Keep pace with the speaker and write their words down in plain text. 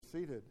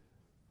seated.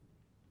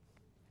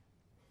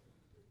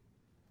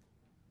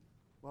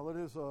 Well, it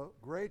is a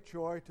great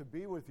joy to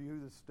be with you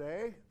this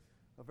day,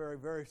 a very,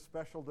 very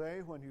special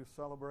day when you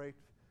celebrate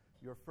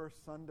your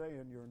first Sunday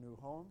in your new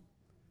home.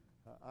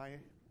 I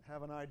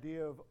have an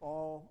idea of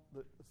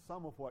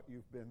some of what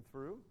you've been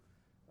through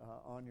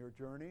on your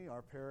journey.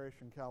 Our parish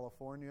in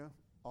California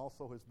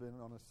also has been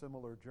on a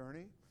similar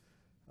journey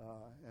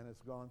and has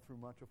gone through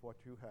much of what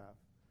you have.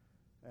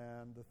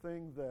 And the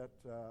thing that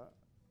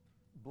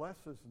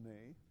blesses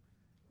me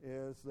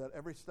is that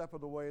every step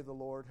of the way the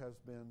Lord has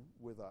been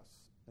with us.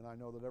 And I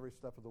know that every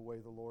step of the way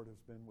the Lord has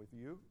been with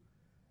you.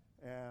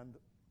 And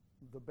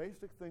the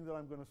basic thing that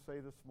I'm going to say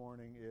this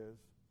morning is,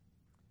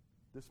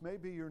 this may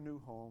be your new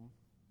home,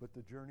 but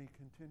the journey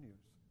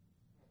continues.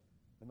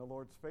 And the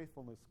Lord's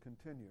faithfulness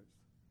continues.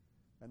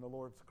 And the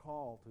Lord's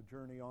call to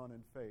journey on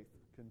in faith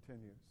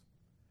continues.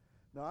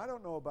 Now, I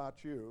don't know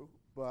about you,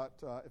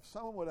 but if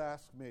someone would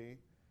ask me,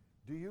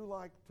 do you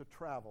like to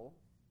travel?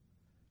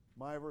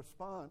 My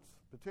response,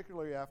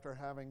 particularly after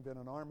having been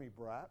an Army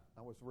brat,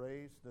 I was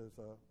raised as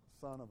a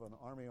son of an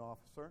Army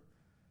officer.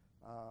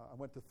 I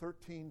went to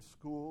 13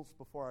 schools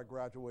before I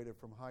graduated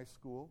from high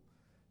school.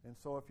 And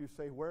so if you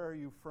say, where are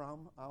you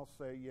from? I'll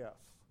say yes.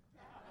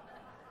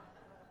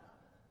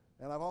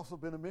 And I've also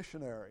been a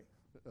missionary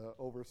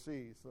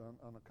overseas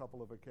on a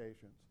couple of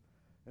occasions.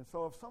 And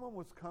so if someone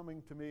was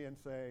coming to me and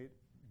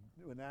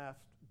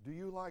asked, do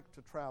you like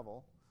to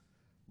travel?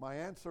 My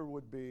answer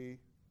would be,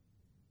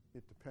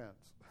 it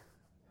depends.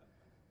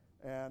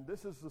 And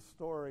this is the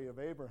story of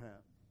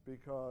Abraham,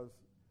 because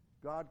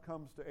God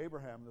comes to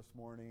Abraham this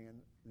morning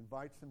and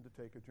invites him to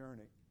take a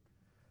journey.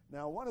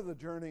 Now, one of the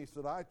journeys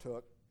that I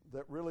took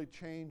that really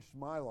changed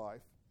my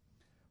life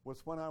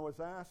was when I was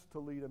asked to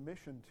lead a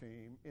mission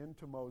team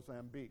into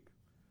Mozambique.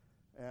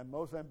 And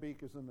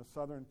Mozambique is in the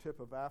southern tip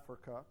of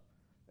Africa.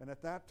 And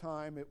at that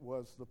time, it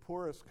was the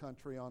poorest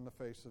country on the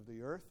face of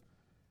the earth.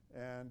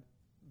 And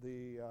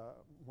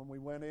when we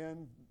went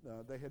in,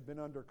 they had been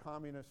under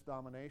communist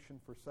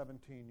domination for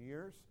 17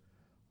 years.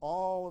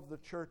 All of the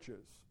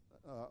churches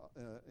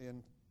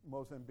in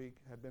Mozambique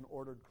had been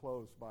ordered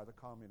closed by the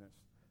communists.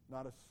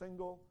 Not a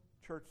single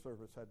church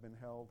service had been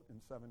held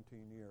in 17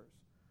 years.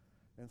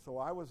 And so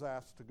I was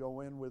asked to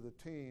go in with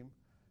a team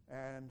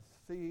and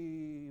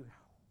see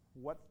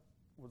what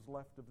was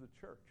left of the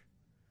church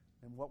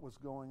and what was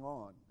going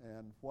on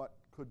and what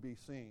could be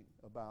seen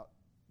about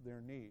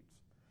their needs.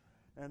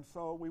 And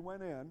so we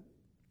went in,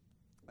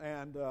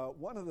 and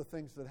one of the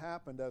things that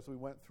happened as we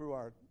went through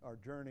our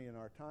journey and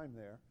our time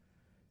there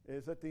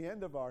is at the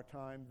end of our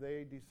time,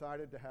 they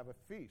decided to have a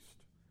feast.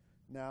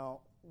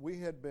 Now, we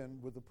had been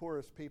with the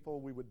poorest people.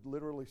 We would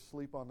literally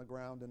sleep on the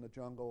ground in the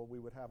jungle. We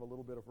would have a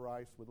little bit of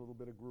rice with a little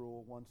bit of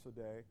gruel once a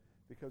day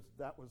because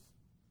that was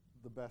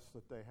the best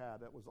that they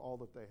had. That was all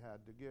that they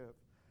had to give.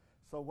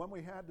 So when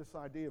we had this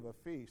idea of a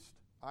feast,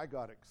 I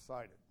got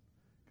excited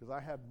because I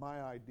had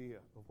my idea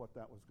of what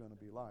that was going to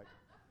be like.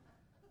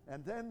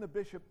 And then the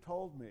bishop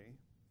told me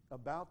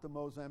about the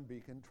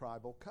Mozambican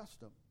tribal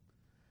custom.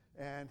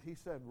 And he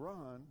said,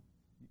 Ron,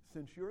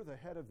 since you're the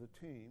head of the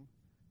team,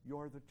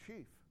 you're the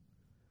chief.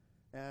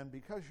 And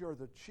because you're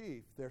the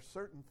chief, there's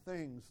certain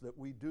things that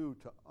we do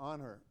to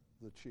honor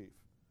the chief.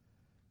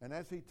 And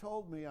as he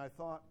told me, I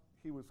thought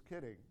he was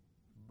kidding,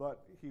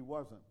 but he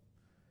wasn't.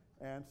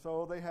 And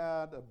so they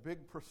had a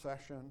big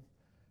procession,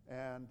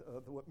 and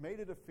what made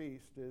it a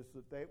feast is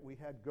that we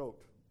had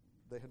goat.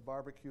 They had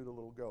barbecued a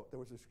little goat. There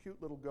was this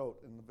cute little goat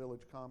in the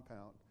village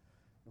compound.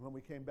 And when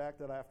we came back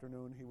that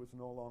afternoon, he was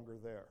no longer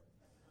there.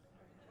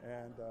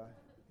 And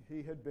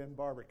he had been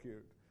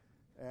barbecued.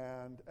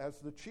 And as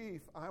the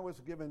chief, I was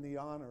given the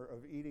honor of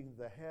eating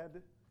the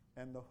head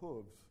and the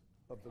hooves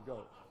of the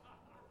goat.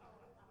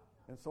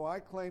 And so I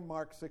claimed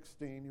Mark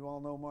 16. You all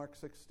know Mark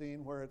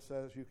 16, where it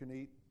says you can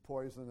eat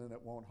poison and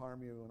it won't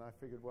harm you. And I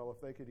figured, well,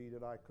 if they could eat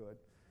it, I could.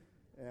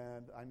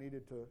 And I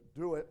needed to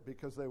do it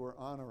because they were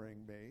honoring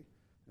me.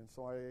 And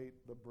so I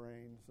ate the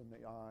brains and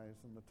the eyes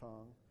and the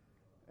tongue.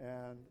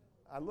 And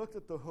I looked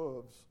at the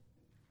hooves,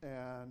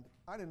 and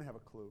I didn't have a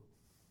clue.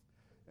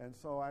 And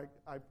so I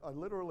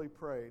literally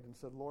prayed and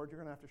said, Lord,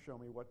 you're going to have to show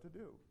me what to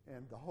do.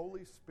 And the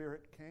Holy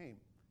Spirit came.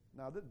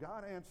 Now,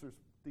 God answers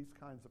these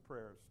kinds of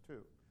prayers,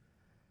 too.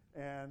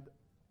 And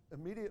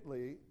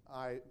immediately,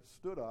 I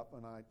stood up,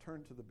 and I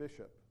turned to the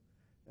bishop.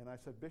 And I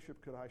said,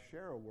 Bishop, could I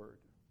share a word?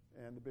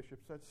 And the bishop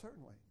said,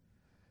 certainly.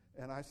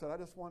 And I said, I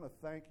just want to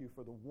thank you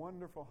for the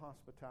wonderful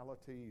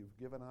hospitality you've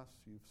given us.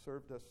 You've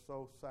served us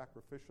so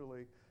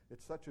sacrificially.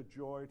 It's such a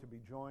joy to be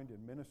joined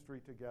in ministry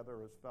together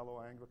as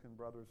fellow Anglican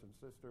brothers and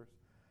sisters.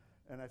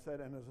 And I said,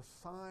 and as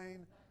a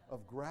sign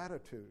of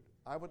gratitude,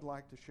 I would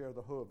like to share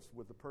the hooves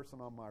with the person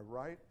on my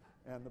right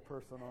and the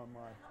person on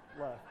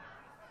my left.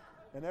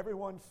 And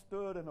everyone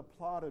stood and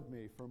applauded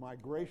me for my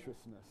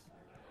graciousness.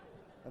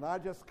 And I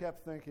just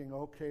kept thinking,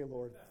 okay,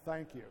 Lord,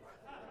 thank you.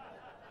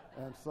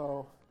 And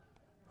so,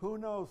 who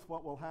knows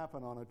what will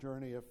happen on a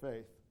journey of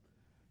faith?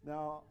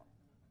 Now,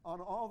 on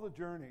all the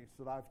journeys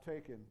that I've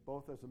taken,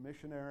 both as a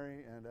missionary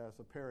and as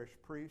a parish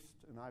priest,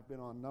 and I've been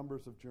on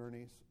numbers of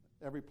journeys,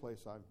 every place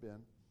I've been,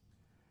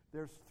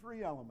 There's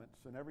three elements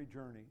in every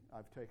journey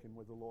I've taken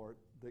with the Lord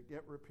that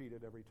get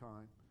repeated every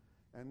time.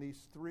 And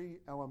these three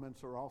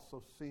elements are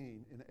also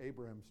seen in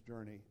Abraham's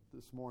journey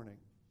this morning.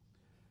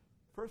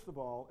 First of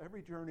all,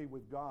 every journey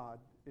with God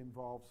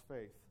involves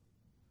faith.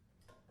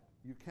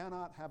 You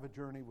cannot have a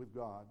journey with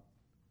God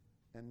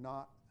and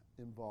not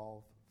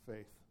involve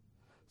faith.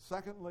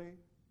 Secondly,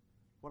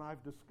 what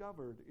I've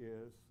discovered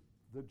is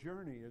the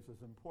journey is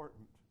as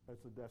important as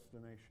the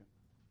destination.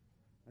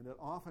 And that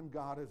often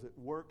God is at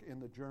work in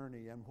the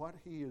journey, and what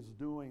he is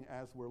doing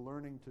as we're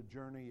learning to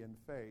journey in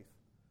faith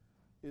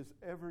is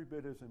every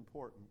bit as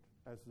important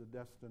as the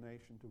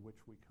destination to which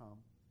we come.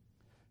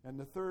 And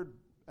the third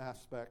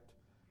aspect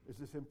is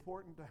it's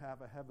important to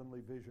have a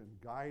heavenly vision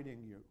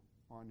guiding you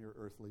on your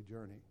earthly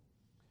journey.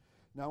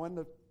 Now, in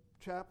the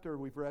chapter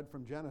we've read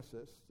from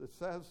Genesis, it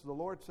says, the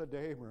Lord said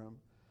to Abram,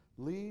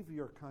 leave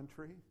your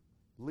country,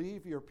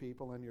 leave your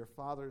people and your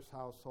father's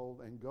household,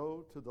 and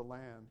go to the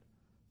land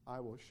I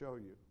will show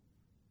you.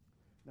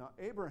 Now,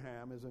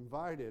 Abraham is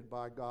invited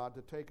by God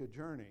to take a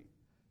journey,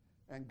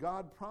 and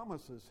God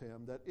promises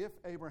him that if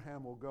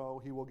Abraham will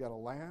go, he will get a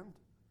land,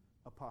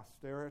 a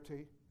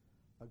posterity,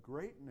 a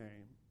great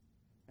name,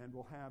 and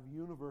will have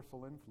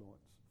universal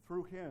influence.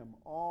 Through him,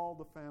 all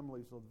the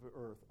families of the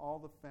earth, all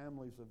the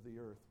families of the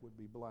earth would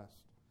be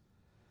blessed.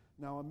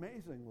 Now,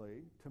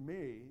 amazingly, to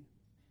me,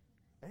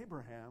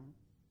 Abraham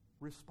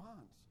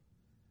responds,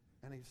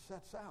 and he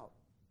sets out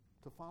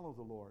to follow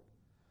the Lord.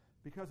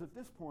 Because at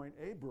this point,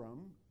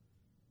 Abram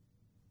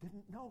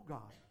didn't know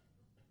God.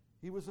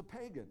 He was a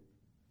pagan,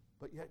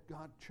 but yet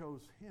God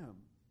chose him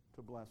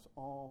to bless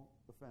all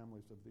the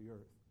families of the earth.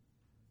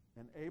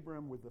 And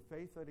Abram, with the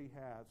faith that he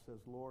has, says,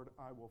 Lord,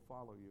 I will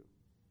follow you.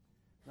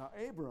 Now,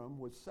 Abram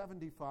was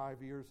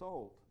 75 years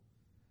old.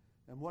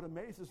 And what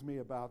amazes me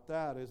about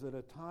that is at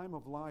a time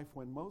of life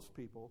when most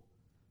people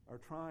are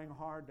trying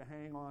hard to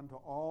hang on to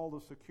all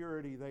the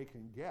security they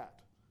can get,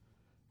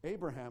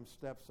 Abraham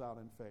steps out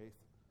in faith,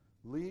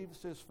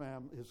 leaves his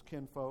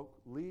kinfolk,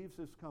 leaves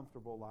his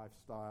comfortable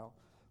lifestyle,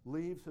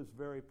 leaves his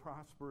very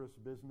prosperous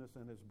business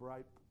and his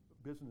bright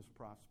business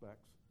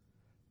prospects,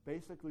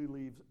 basically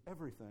leaves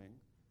everything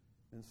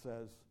and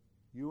says,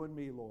 you and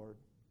me, Lord,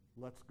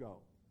 let's go.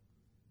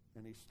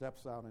 And he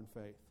steps out in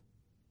faith.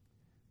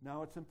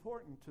 Now, it's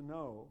important to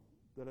know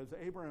that as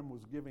Abraham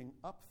was giving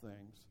up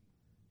things,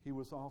 he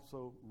was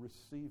also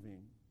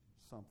receiving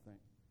something.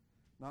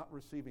 Not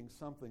receiving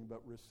something,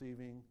 but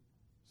receiving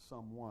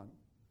someone.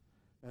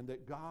 And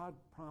that God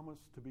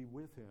promised to be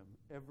with him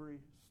every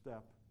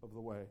step of the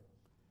way.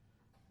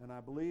 And I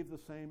believe the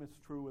same is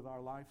true with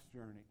our life's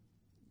journey.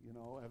 You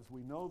know, as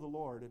we know the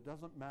Lord, it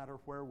doesn't matter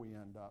where we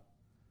end up,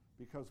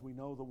 because we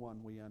know the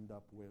one we end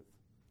up with.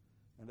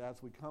 And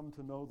as we come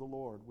to know the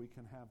Lord, we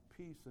can have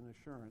peace and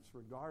assurance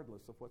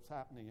regardless of what's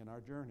happening in our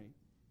journey.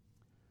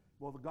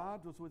 Well,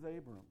 God was with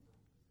Abram.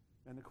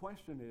 And the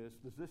question is,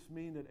 does this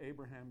mean that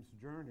Abraham's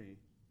journey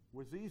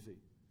was easy?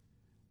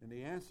 And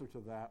the answer to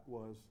that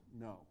was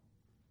no.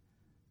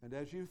 And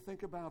as you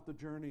think about the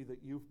journey that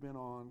you've been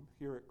on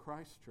here at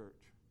Christ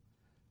Church,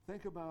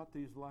 think about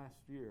these last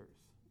years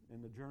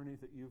and the journey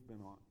that you've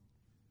been on.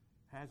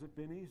 Has it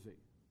been easy?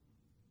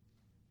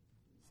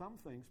 Some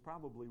things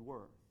probably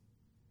were.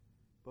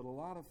 But a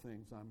lot of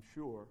things, I'm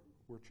sure,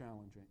 were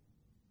challenging.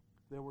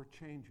 There were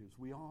changes.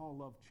 We all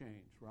love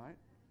change, right?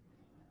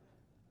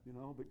 You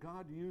know, but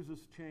God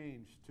uses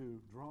change to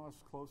draw us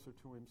closer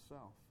to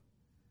himself.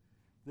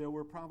 There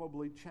were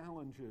probably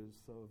challenges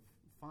of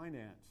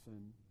finance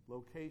and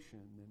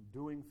location and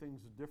doing things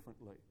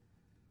differently.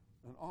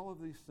 And all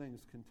of these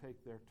things can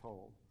take their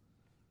toll.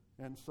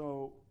 And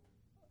so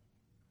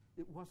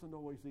it wasn't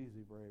always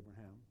easy for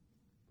Abraham.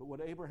 But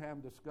what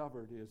Abraham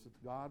discovered is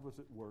that God was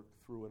at work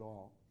through it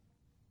all.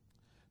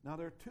 Now,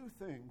 there are two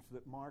things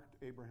that marked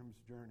Abraham's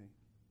journey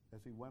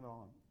as he went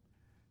on.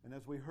 And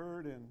as we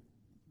heard in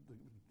the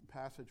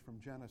passage from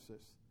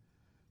Genesis,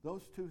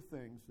 those two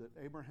things that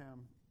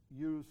Abraham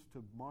used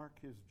to mark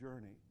his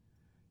journey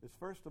is,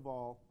 first of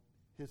all,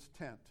 his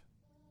tent.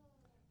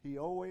 He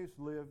always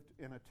lived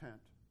in a tent.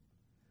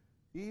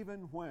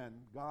 Even when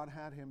God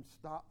had him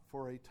stop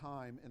for a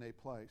time in a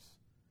place,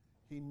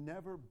 he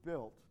never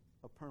built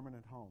a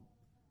permanent home,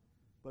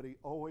 but he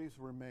always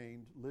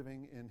remained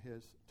living in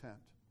his tent.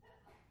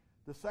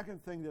 The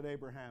second thing that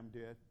Abraham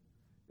did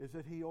is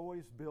that he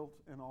always built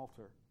an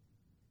altar.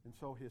 And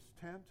so his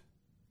tent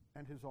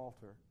and his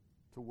altar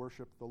to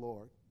worship the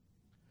Lord.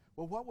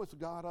 Well, what was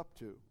God up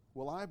to?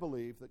 Well, I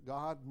believe that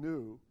God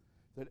knew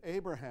that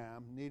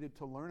Abraham needed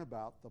to learn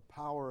about the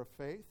power of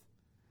faith.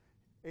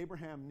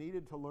 Abraham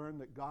needed to learn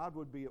that God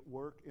would be at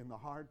work in the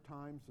hard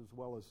times as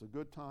well as the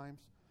good times,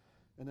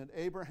 and that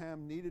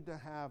Abraham needed to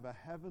have a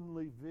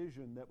heavenly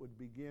vision that would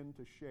begin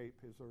to shape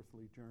his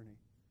earthly journey.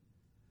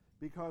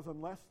 Because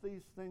unless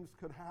these things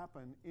could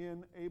happen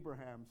in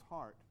Abraham's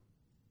heart,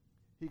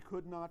 he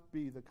could not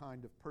be the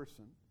kind of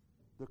person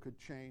that could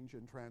change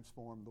and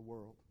transform the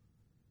world.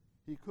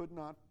 He could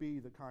not be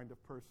the kind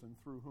of person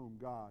through whom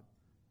God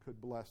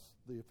could bless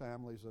the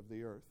families of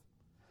the earth.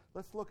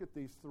 Let's look at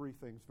these three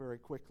things very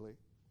quickly.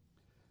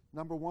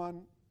 Number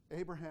one,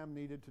 Abraham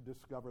needed to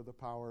discover the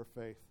power of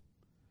faith.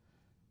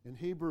 In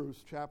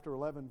Hebrews chapter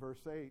 11,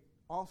 verse 8,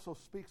 also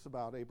speaks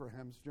about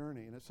Abraham's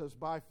journey. And it says,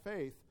 by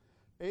faith,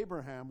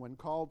 Abraham, when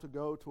called to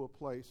go to a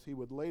place he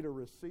would later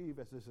receive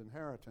as his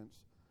inheritance,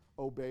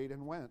 obeyed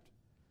and went,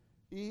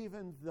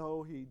 even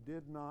though he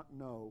did not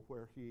know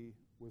where he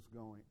was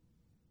going.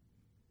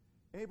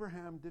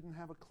 Abraham didn't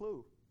have a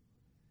clue.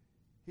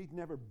 He'd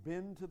never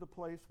been to the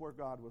place where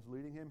God was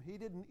leading him. He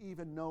didn't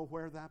even know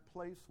where that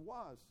place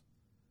was.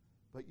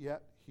 But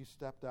yet, he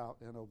stepped out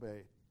and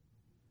obeyed.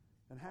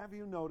 And have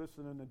you noticed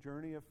that in the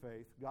journey of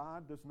faith,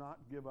 God does not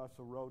give us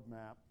a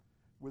roadmap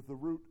with the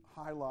route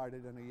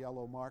highlighted in a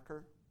yellow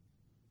marker?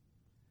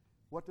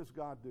 What does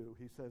God do?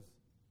 He says,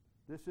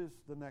 this is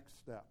the next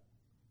step.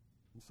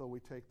 And so we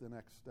take the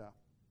next step.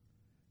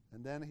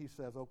 And then he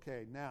says,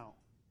 okay, now,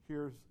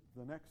 here's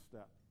the next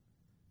step.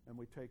 And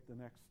we take the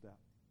next step.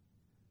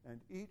 And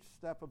each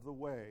step of the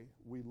way,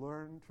 we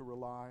learn to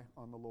rely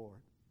on the Lord.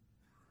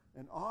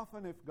 And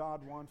often if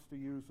God wants to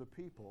use a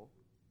people,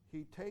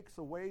 he takes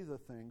away the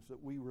things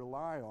that we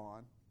rely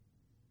on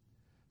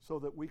so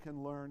that we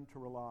can learn to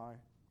rely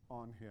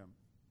on him.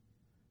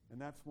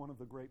 And that's one of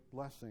the great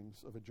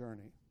blessings of a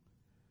journey.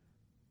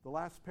 The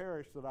last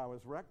parish that I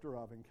was rector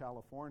of in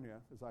California,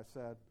 as I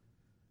said,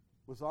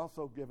 was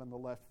also given the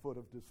left foot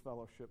of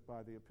disfellowship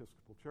by the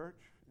Episcopal Church,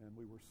 and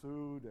we were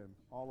sued and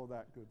all of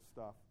that good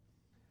stuff.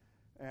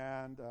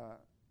 And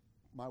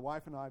my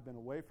wife and I had been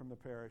away from the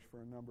parish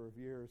for a number of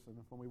years, and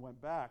when we went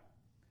back,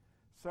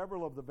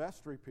 several of the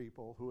vestry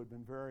people who had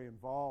been very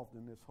involved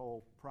in this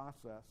whole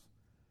process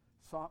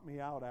sought me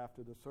out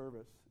after the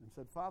service and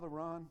said, Father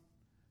Ron,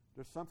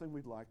 there's something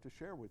we'd like to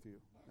share with you.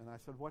 And I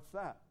said, what's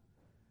that?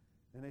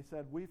 And they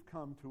said, we've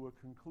come to a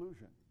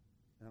conclusion.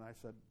 And I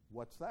said,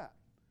 what's that?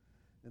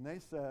 And they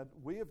said,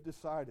 we have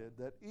decided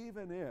that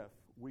even if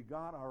we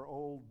got our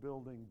old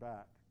building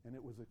back, and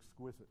it was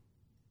exquisite,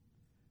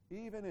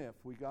 even if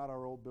we got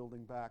our old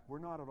building back, we're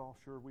not at all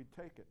sure we'd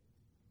take it.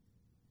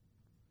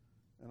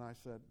 And I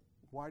said,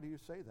 why do you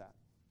say that?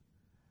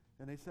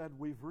 And they said,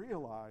 we've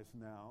realized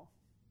now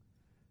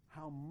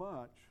how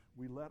much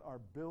we let our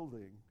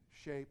building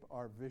shape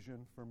our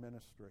vision for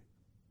ministry.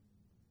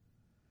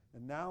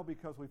 And now,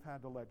 because we've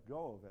had to let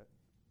go of it,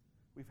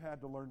 we've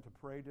had to learn to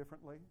pray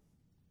differently.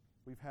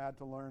 We've had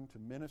to learn to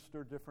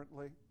minister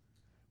differently.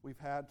 We've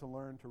had to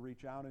learn to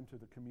reach out into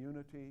the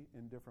community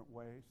in different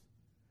ways.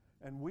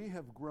 And we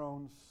have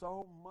grown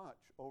so much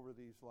over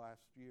these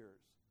last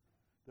years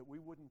that we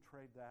wouldn't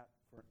trade that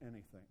for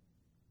anything.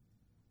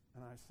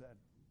 And I said,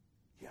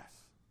 yes,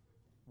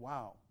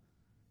 wow,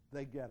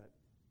 they get it.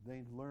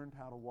 They learned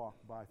how to walk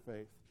by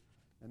faith,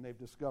 and they've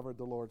discovered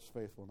the Lord's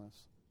faithfulness.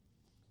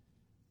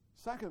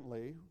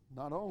 Secondly,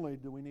 not only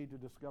do we need to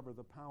discover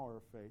the power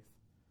of faith,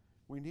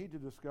 we need to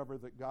discover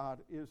that God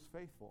is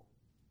faithful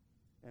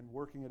and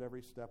working at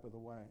every step of the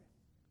way.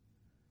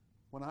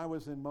 When I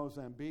was in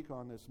Mozambique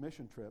on this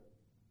mission trip,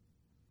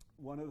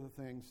 one of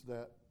the things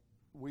that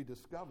we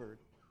discovered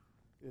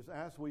is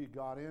as we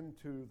got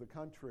into the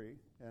country,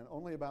 and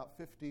only about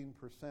 15%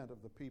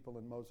 of the people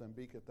in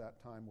Mozambique at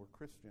that time were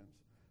Christians,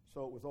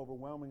 so it was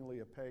overwhelmingly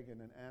a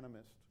pagan and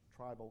animist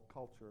tribal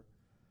culture,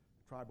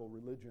 tribal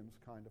religions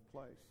kind of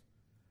place.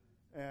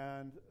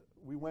 And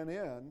we went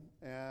in,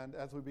 and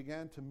as we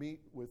began to meet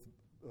with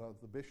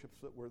the bishops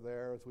that were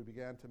there, as we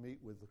began to meet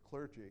with the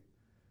clergy,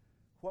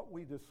 what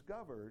we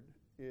discovered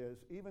is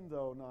even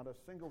though not a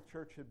single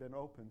church had been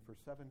open for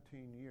 17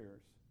 years,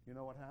 you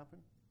know what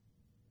happened?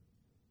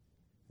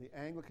 The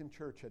Anglican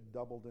Church had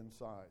doubled in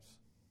size.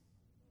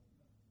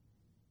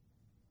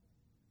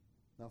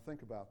 Now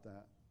think about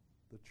that.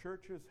 The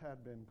churches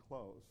had been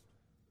closed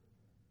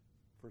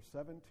for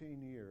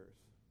 17 years,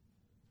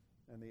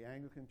 and the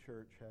Anglican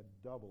Church had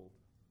doubled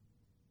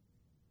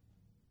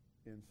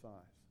in size.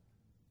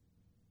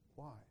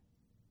 Why?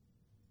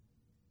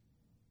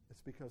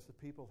 It's because the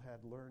people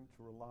had learned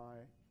to rely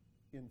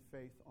in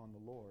faith on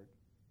the Lord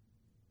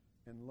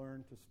and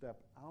learned to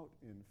step out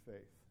in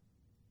faith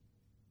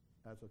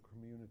as a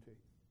community.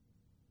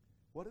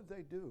 What did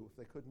they do if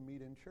they couldn't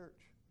meet in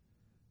church?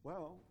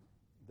 Well,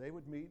 they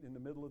would meet in the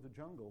middle of the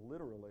jungle,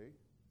 literally,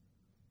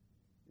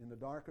 in the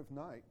dark of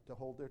night to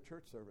hold their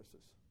church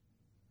services.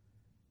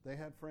 They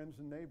had friends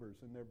and neighbors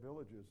in their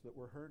villages that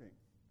were hurting.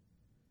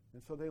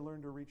 And so they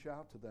learned to reach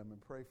out to them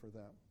and pray for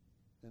them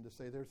and to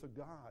say there's a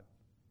God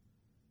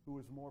who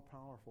is more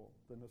powerful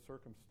than the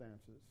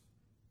circumstances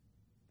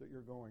that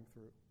you're going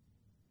through.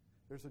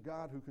 There's a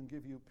God who can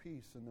give you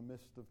peace in the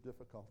midst of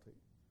difficulty.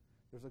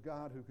 There's a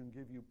God who can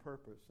give you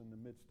purpose in the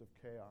midst of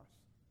chaos.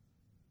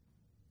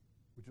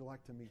 Would you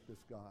like to meet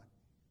this God?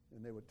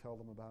 And they would tell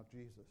them about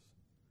Jesus.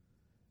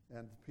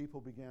 And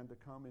people began to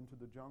come into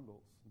the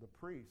jungles. The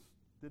priests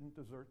didn't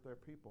desert their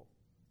people.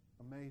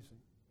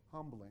 Amazing,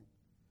 humbling.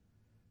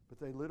 But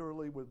they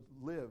literally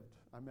lived.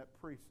 I met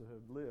priests that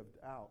had lived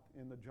out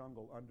in the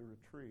jungle under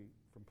a tree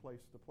from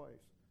place to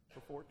place for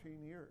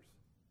 14 years,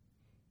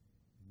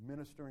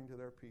 ministering to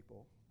their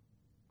people,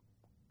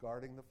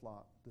 guarding the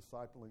flock,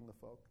 discipling the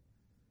folk.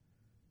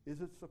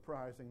 Is it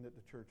surprising that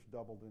the church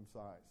doubled in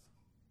size?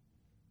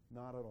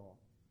 Not at all.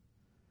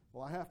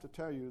 Well, I have to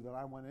tell you that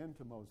I went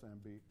into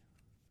Mozambique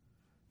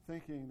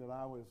thinking that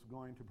I was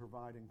going to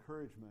provide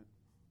encouragement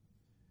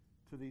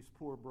to these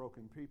poor,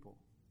 broken people.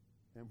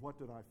 And what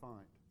did I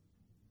find?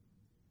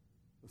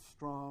 A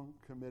strong,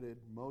 committed,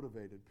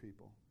 motivated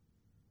people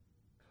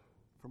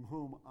from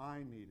whom I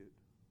needed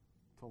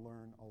to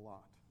learn a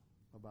lot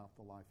about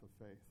the life of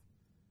faith.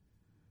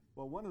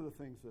 Well, one of the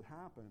things that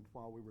happened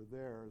while we were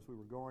there as we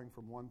were going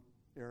from one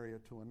area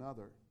to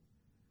another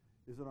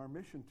is that our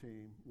mission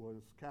team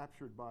was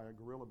captured by a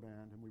guerrilla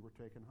band and we were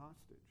taken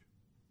hostage.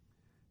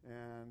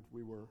 And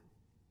we were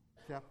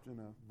kept in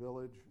a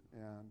village,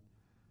 and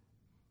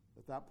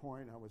at that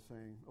point I was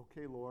saying,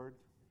 okay, Lord,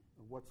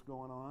 what's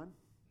going on?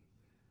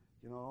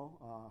 You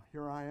know,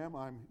 here I am,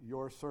 I'm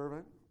your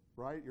servant,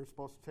 right? You're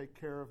supposed to take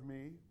care of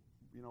me.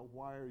 You know,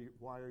 why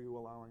are you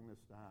allowing this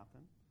to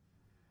happen?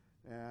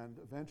 And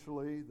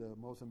eventually the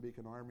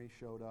Mozambican army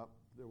showed up.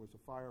 There was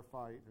a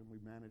firefight and we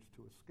managed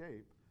to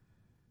escape.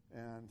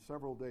 And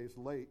several days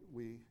late,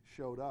 we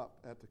showed up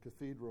at the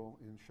cathedral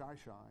in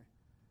Xai-Xai.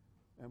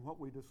 And what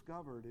we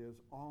discovered is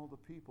all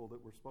the people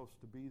that were supposed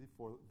to be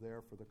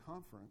there for the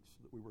conference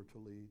that we were to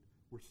lead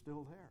were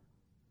still there.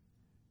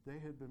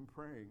 They had been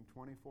praying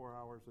 24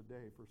 hours a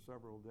day for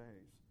several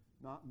days,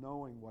 not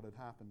knowing what had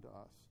happened to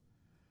us.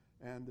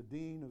 And the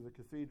dean of the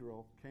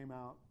cathedral came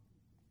out,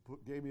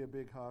 gave me a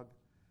big hug.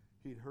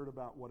 He'd heard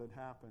about what had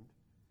happened.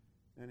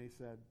 And he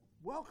said,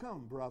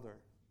 "Welcome, brother.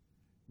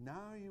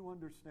 Now you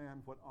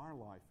understand what our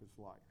life is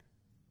like.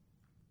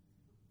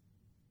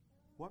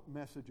 What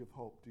message of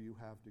hope do you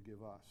have to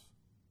give us?"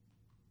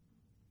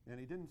 And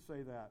he didn't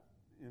say that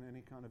in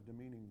any kind of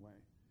demeaning way.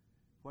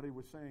 What he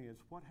was saying is,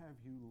 what have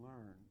you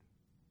learned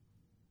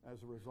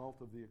as a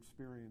result of the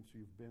experience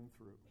you've been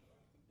through?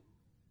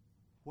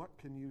 What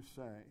can you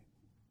say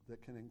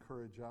that can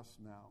encourage us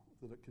now,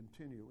 that it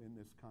continue in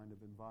this kind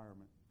of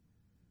environment?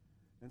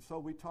 And so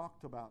we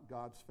talked about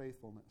God's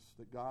faithfulness,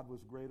 that God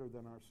was greater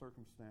than our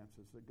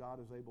circumstances, that God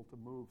is able to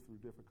move through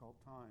difficult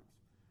times,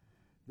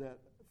 that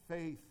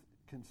faith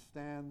can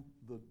stand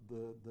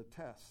the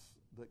tests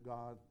that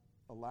God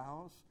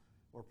allows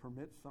or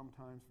permits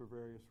sometimes for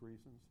various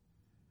reasons,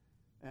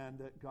 and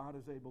that God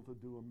is able to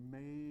do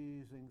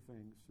amazing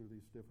things through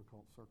these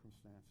difficult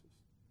circumstances.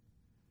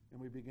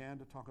 And we began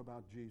to talk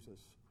about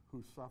Jesus,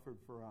 who suffered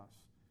for us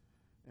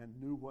and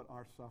knew what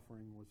our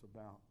suffering was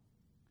about.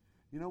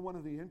 You know, one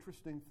of the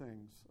interesting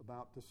things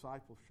about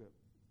discipleship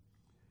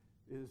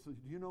is,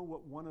 do you know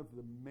what one of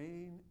the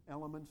main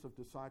elements of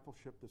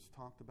discipleship that's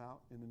talked about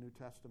in the New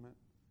Testament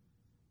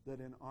that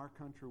in our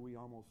country we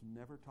almost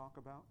never talk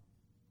about,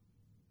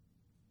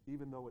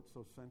 even though it's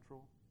so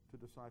central to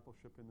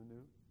discipleship in the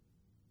New?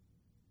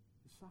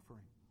 Is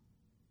suffering.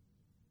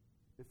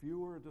 If you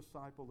were a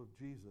disciple of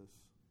Jesus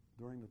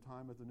during the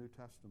time of the New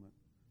Testament,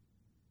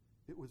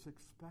 it was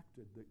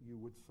expected that you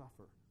would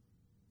suffer.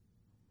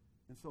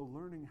 And so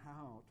learning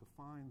how to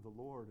find the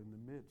Lord in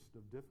the midst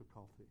of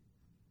difficulty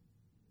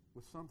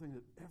was something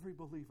that every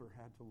believer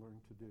had to learn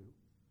to do.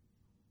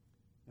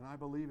 And I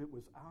believe it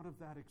was out of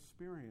that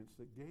experience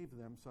that gave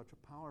them such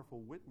a powerful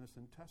witness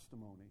and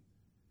testimony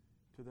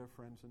to their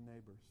friends and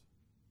neighbors.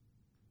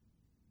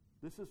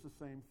 This is the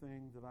same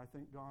thing that I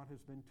think God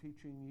has been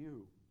teaching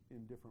you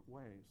in different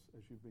ways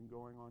as you've been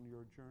going on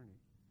your journey.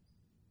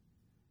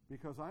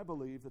 Because I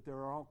believe that there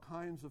are all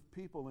kinds of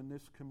people in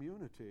this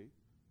community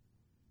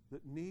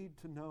that need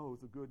to know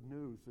the good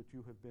news that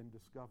you have been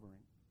discovering.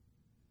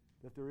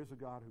 That there is a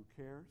God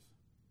who cares,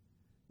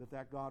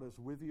 that God is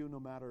with you no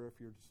matter if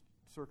your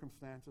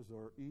circumstances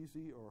are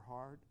easy or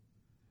hard,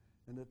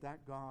 and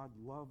that God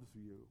loves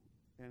you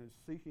and is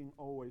seeking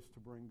always to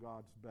bring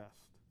God's best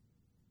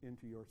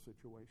into your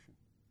situation.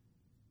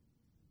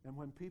 And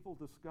when people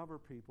discover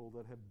people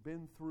that have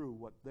been through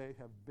what they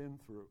have been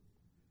through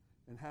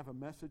and have a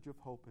message of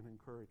hope and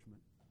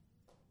encouragement,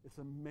 it's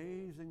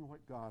amazing what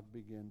God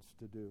begins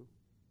to do.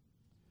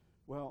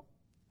 Well,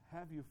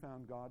 have you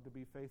found God to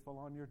be faithful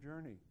on your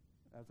journey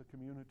as a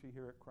community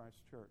here at Christ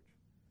Church?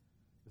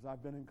 As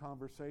I've been in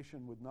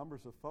conversation with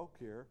numbers of folk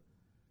here,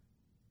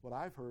 what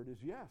I've heard is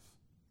yes,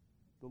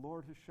 the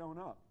Lord has shown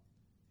up.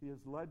 He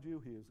has led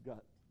you, He has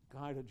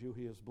guided you,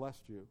 He has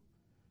blessed you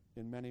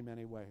in many,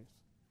 many ways.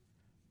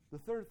 The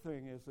third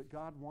thing is that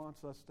God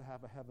wants us to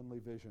have a heavenly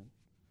vision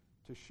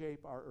to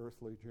shape our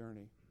earthly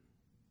journey.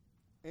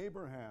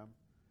 Abraham,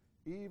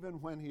 even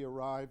when he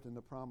arrived in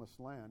the promised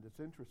land, it's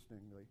interesting,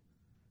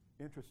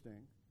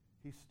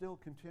 he still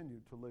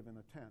continued to live in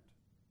a tent.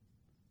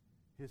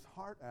 His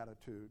heart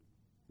attitude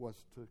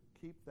was to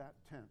keep that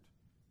tent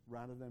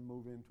rather than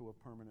move into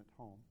a permanent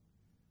home.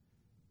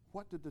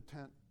 What did the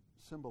tent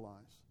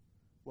symbolize?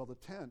 Well, the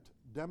tent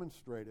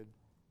demonstrated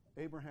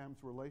Abraham's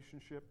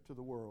relationship to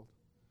the world.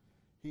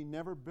 He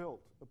never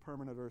built a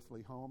permanent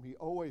earthly home. He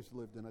always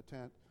lived in a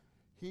tent.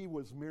 He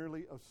was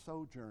merely a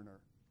sojourner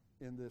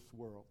in this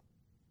world.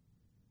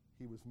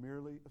 He was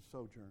merely a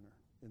sojourner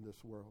in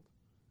this world.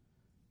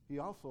 He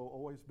also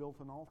always built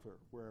an altar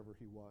wherever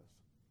he was.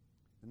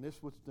 And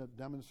this was to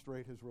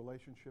demonstrate his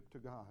relationship to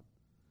God.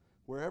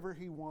 Wherever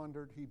he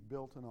wandered, he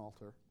built an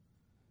altar.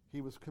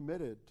 He was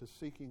committed to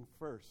seeking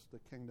first the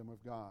kingdom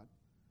of God,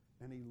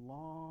 and he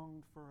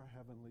longed for a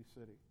heavenly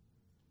city.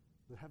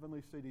 The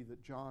heavenly city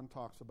that John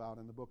talks about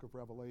in the book of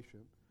Revelation,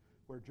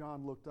 where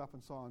John looked up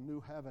and saw a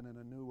new heaven and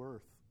a new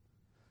earth.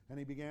 And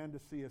he began to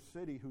see a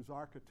city whose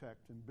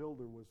architect and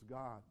builder was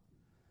God.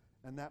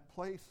 And that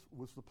place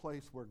was the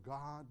place where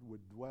God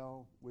would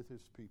dwell with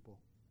his people.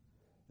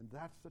 And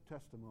that's the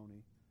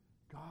testimony.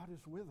 God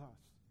is with us.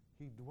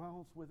 He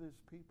dwells with his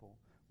people.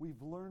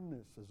 We've learned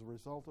this as a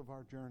result of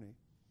our journey.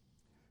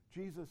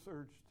 Jesus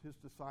urged his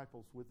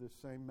disciples with this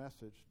same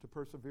message to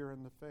persevere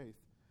in the faith.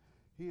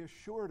 He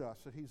assured us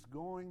that he's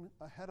going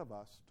ahead of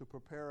us to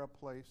prepare a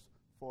place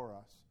for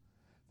us,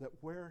 that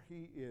where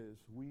he is,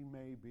 we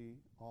may be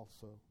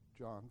also.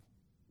 John,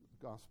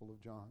 the Gospel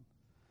of John.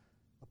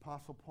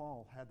 Apostle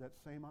Paul had that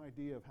same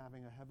idea of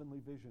having a heavenly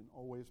vision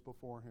always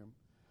before him.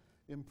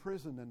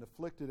 Imprisoned and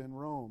afflicted in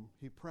Rome,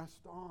 he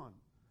pressed on,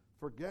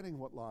 forgetting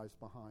what lies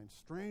behind,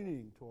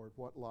 straining toward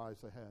what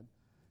lies ahead,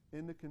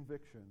 in the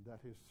conviction that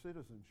his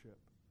citizenship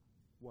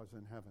was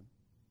in heaven.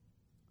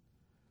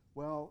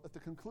 Well, at the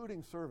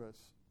concluding service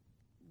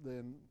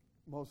in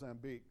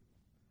Mozambique,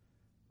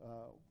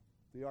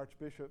 the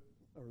Archbishop,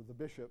 or the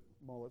Bishop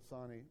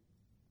Moletsani,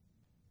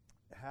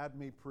 had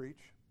me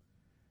preach,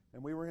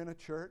 and we were in a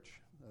church,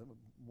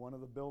 one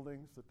of the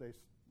buildings that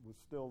was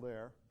still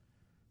there.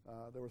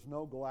 There was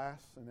no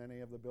glass in any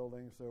of the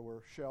buildings. There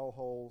were shell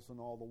holes in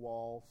all the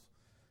walls.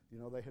 You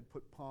know, they had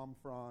put palm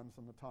fronds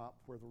on the top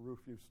where the roof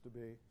used to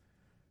be.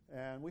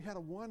 And we had a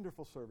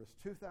wonderful service.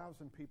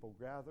 2,000 people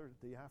gathered.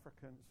 The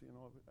Africans, you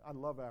know, I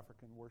love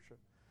African worship.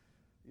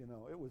 You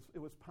know, it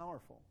was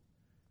powerful.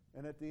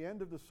 And at the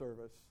end of the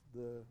service,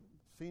 the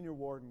senior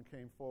warden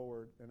came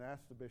forward and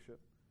asked the bishop,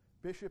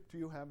 "Bishop, do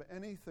you have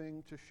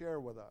anything to share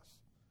with us?"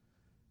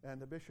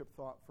 And the bishop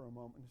thought for a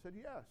moment and said,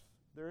 "Yes,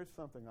 there is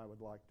something I would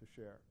like to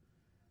share."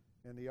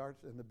 And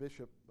the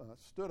bishop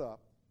stood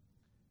up,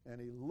 and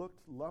he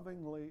looked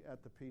lovingly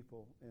at the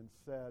people and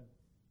said,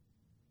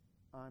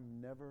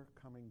 "I'm never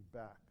coming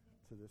back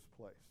to this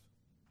place."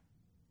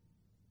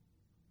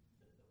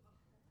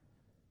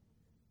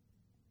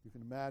 You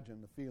can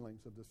imagine the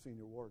feelings of the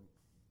senior warden.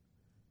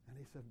 And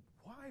he said,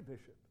 "Why,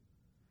 Bishop?"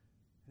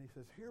 And he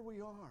says, "Here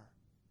we are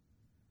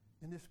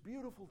in this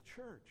beautiful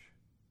church,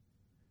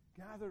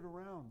 gathered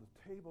around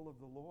the table of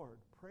the Lord,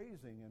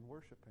 praising and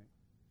worshiping.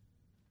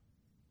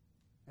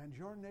 And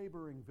your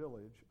neighboring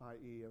village,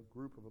 i.e. a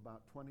group of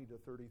about 20 to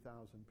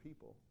 30,000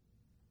 people,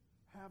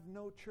 have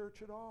no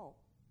church at all.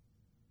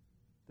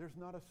 There's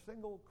not a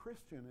single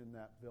Christian in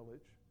that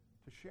village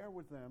to share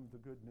with them the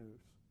good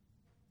news.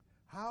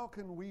 How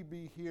can we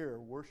be here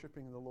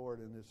worshiping the Lord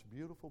in this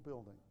beautiful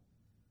building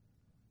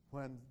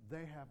when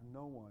they have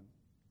no one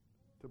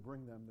to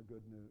bring them the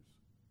good news?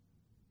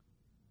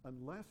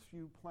 Unless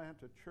you plant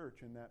a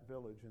church in that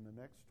village in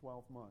the next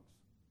 12 months,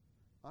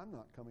 I'm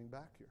not coming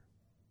back here.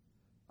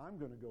 I'm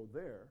going to go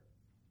there,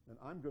 and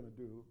I'm going to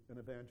do an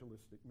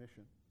evangelistic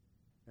mission,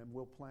 and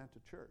we'll plant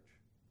a church."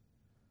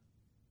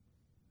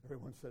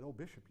 Everyone said, "Oh,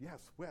 Bishop,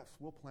 yes,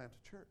 we'll plant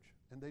a church."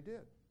 And they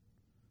did.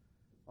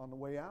 On the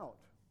way out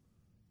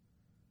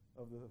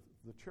of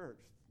the church,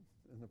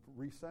 in the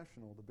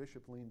recessional, the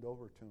bishop leaned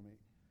over to me,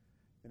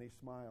 and he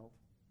smiled.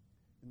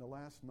 "In the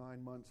last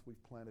 9 months,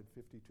 we've planted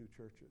 52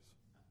 churches."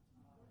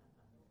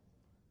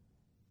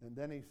 And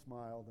then he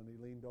smiled, and he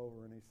leaned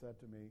over, and he said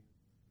to me,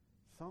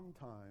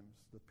 "Sometimes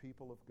the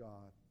people of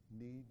God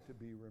need to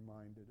be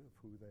reminded of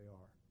who they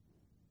are."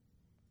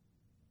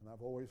 And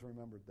I've always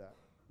remembered that,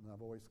 and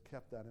I've always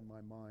kept that in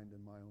my mind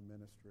in my own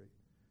ministry.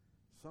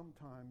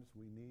 Sometimes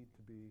we need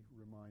to be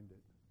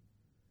reminded.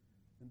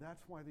 And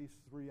that's why these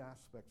three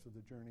aspects of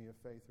the journey of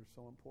faith are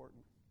so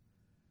important.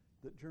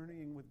 That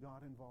journeying with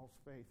God involves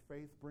faith.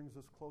 Faith brings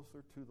us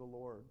closer to the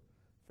Lord.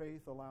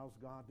 Faith allows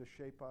God to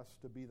shape us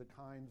to be the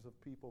kinds of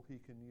people he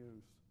can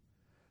use.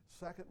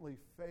 Secondly,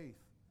 faith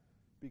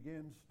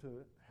begins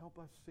to help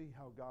us see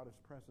how God is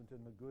present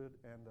in the good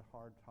and the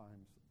hard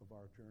times of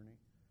our journey.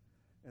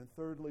 And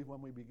thirdly,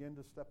 when we begin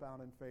to step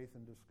out in faith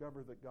and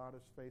discover that God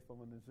is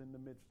faithful and is in the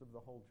midst of the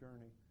whole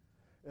journey,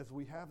 as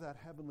we have that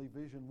heavenly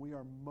vision, we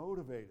are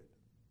motivated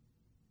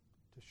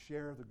to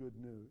share the good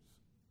news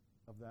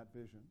of that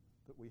vision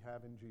that we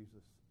have in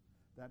Jesus,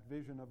 that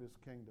vision of his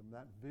kingdom,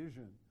 that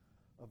vision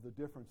of the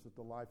difference that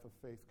the life of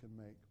faith can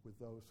make with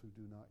those who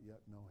do not yet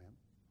know him.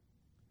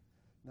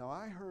 Now,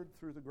 I heard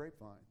through the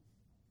grapevine,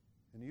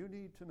 and you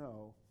need to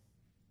know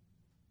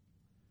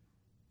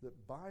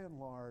that by and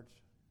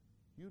large,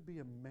 you'd be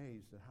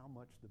amazed at how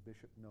much the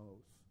bishop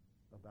knows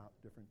about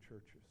different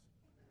churches.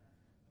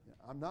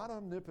 I'm not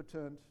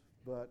omnipotent,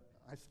 but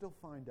I still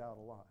find out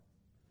a lot.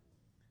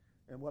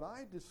 And what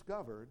I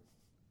discovered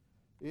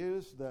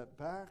is that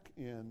back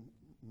in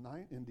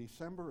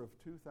December of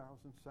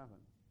 2007,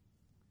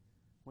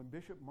 when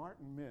Bishop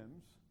Martin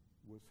Mims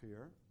was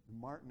here, and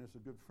Martin is a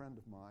good friend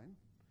of mine,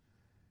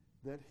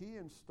 that he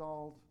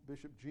installed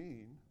Bishop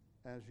Gene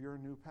as your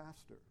new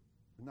pastor,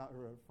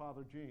 or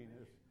Father Gene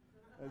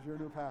as your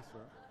new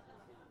pastor.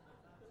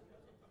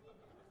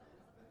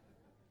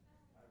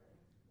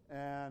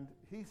 And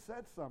he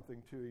said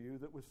something to you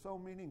that was so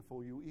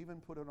meaningful, you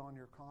even put it on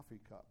your coffee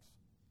cups.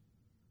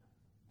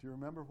 Do you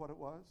remember what it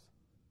was?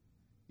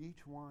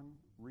 Each one,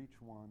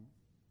 reach one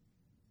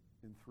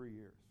in 3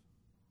 years.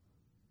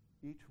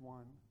 Each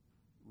one,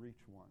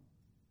 reach one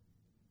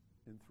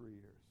in 3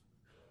 years.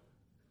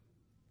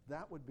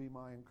 That would be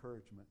my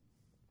encouragement.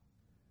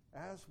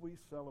 As we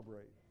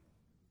celebrate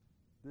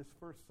this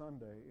first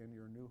Sunday in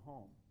your new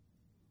home,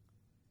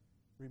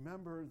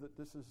 remember that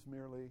this is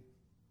merely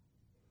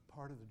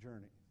part of the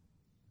journey.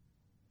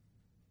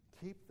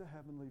 Keep the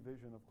heavenly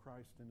vision of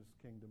Christ and his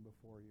kingdom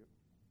before you.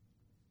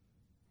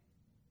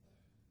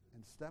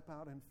 And step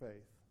out in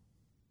faith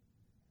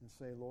and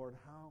say, Lord,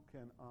 how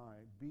can I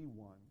be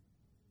one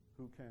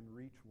who can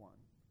reach one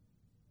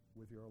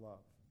with your love?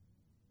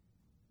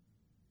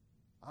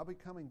 I'll be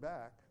coming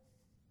back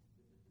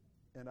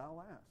and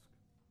I'll ask,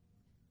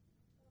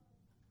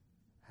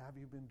 have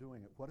you been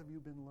doing it? What have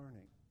you been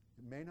learning?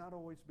 It may not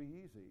always be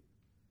easy,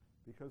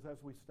 because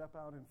as we step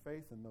out in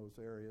faith in those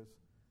areas,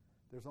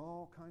 there's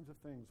all kinds of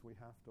things we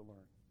have to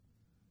learn.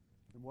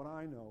 And what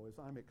I know is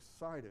I'm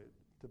excited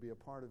to be a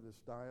part of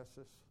this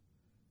diocese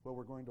where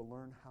we're going to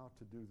learn how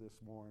to do this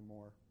more and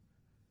more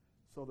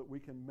so that we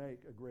can make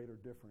a greater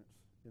difference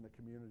in the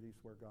communities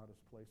where God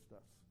has placed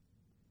us.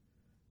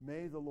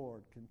 May the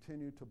Lord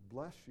continue to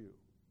bless you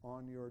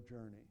on your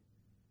journey,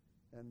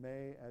 and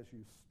may, as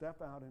you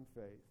step out in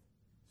faith,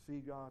 see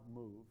God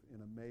move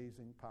in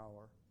amazing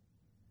power.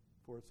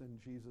 For it's in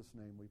Jesus'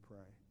 name we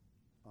pray.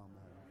 Amen.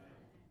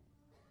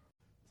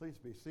 Please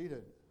be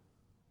seated.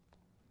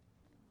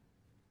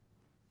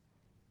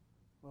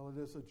 Well,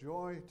 it is a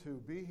joy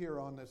to be here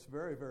on this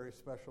very, very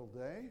special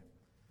day.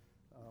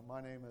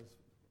 My name is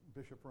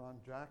Bishop Ron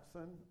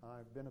Jackson.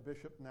 I've been a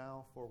bishop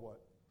now for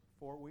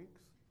 4 weeks?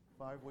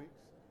 5 weeks?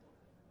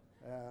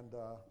 And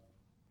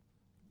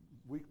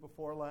week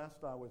before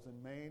last, I was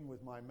in Maine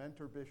with my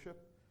mentor bishop,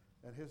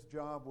 and his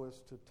job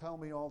was to tell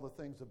me all the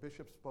things a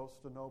bishop's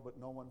supposed to know, but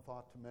no one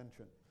thought to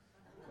mention.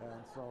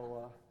 And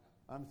so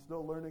I'm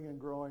still learning and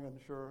growing, and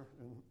sure,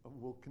 and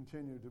will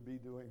continue to be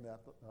doing that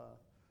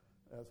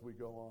as we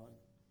go on.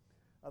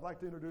 I'd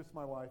like to introduce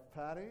my wife,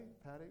 Patty.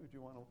 Patty, would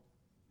you want to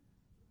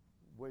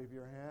wave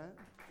your hand?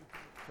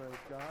 Praise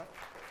God.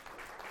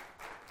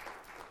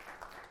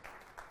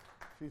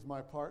 She's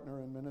my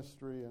partner in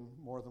ministry in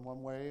more than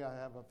one way. I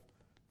have a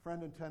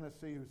friend in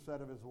Tennessee who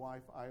said of his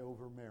wife, I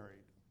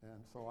overmarried.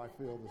 And so I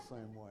feel the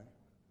same way.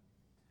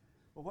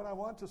 But what I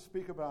want to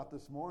speak about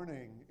this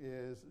morning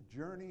is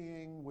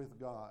journeying with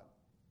God,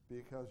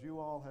 because you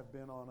all have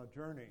been on a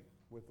journey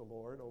with the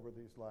Lord over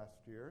these last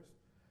years.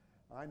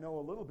 I know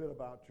a little bit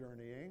about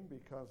journeying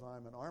because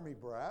I'm an Army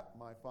brat.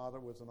 My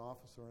father was an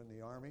officer in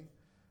the Army.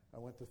 I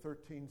went to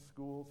 13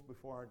 schools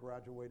before I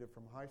graduated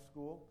from high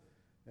school.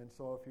 And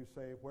so if you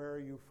say, where are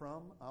you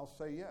from? I'll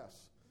say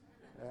yes.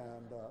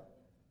 And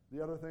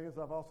the other thing is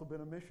I've also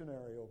been a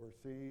missionary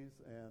overseas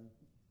and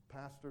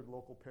pastored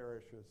local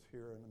parishes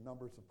here in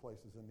numbers of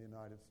places in the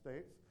United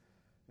States.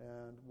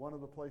 And one of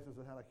the places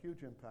that had a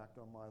huge impact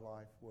on my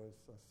life was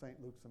St.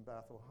 Luke's in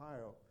Bath,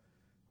 Ohio,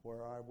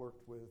 where I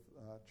worked with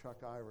Chuck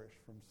Irish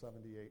from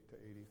 78 to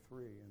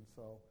 83. And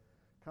so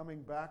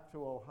coming back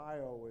to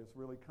Ohio is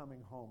really coming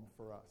home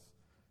for us.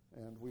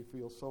 And we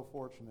feel so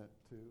fortunate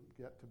to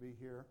get to be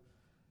here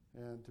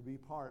and to be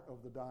part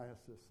of the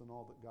diocese and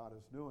all that God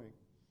is doing.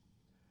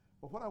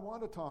 But what I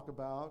want to talk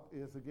about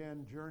is,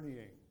 again,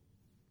 journeying.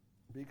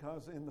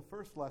 Because in the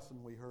first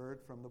lesson we heard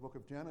from the book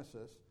of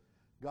Genesis,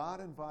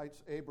 God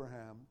invites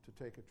Abraham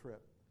to take a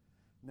trip.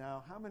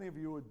 Now, how many of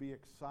you would be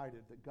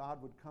excited that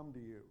God would come to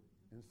you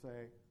and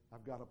say,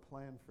 I've got a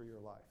plan for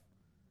your life.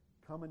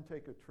 Come and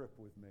take a trip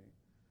with me.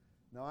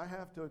 Now, I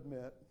have to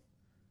admit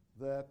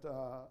that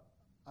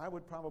I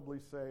would probably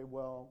say,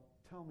 well,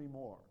 tell me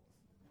more.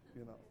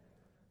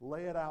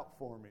 Lay it out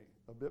for me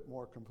a bit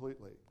more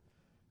completely.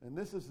 And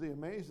this is the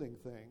amazing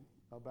thing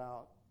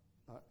about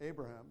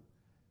Abraham,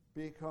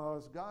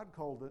 because God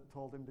told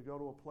him to go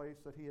to a place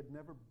that he had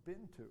never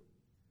been to.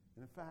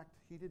 And in fact,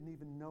 he didn't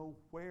even know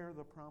where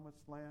the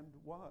promised land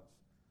was.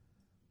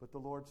 But the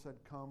Lord said,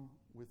 come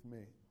with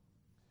me.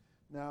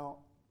 Now,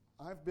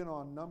 I've been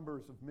on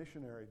numbers of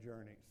missionary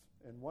journeys,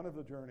 and one of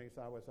the journeys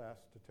I was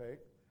asked to take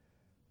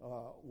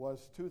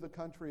was to the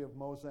country of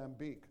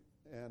Mozambique.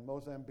 And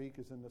Mozambique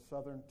is in the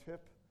southern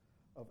tip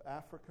of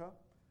Africa.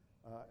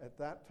 At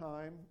that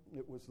time,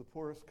 it was the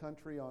poorest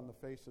country on the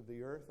face of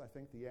the earth. I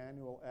think the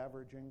annual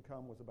average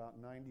income was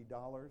about $90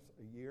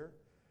 a year,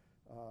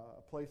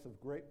 a place of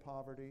great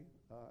poverty.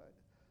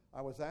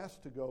 I was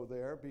asked to go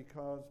there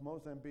because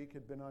Mozambique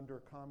had been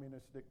under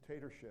communist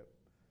dictatorship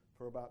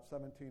for about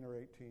 17 or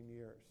 18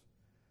 years.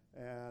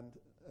 And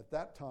at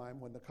that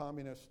time, when the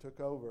communists took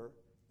over,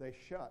 they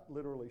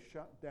literally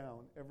shut down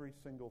every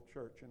single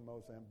church in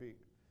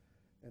Mozambique.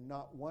 And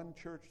not one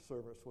church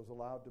service was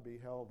allowed to be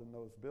held in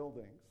those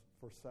buildings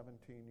for 17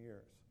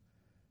 years.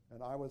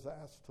 And I was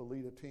asked to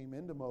lead a team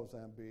into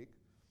Mozambique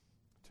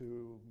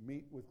to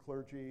meet with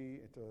clergy,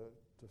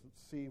 to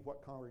see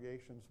what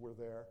congregations were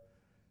there,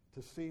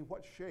 to see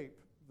what shape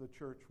the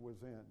church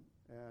was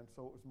in. And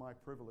so it was my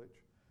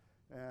privilege.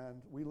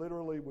 And we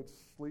literally would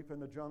sleep in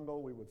the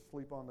jungle. We would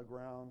sleep on the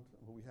ground.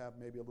 We have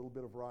maybe a little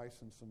bit of rice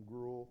and some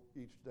gruel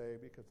each day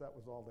because that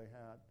was all they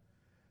had.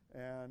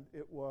 And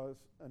it was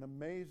an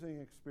amazing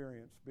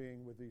experience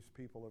being with these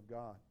people of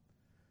God.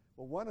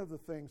 Well, one of the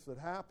things that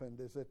happened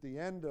is at the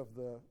end of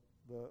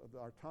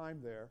our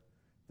time there,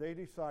 they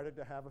decided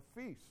to have a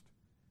feast.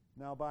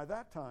 Now, by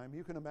that time,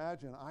 you can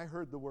imagine, I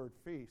heard the word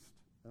feast,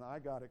 and I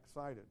got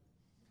excited.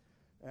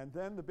 And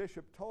then the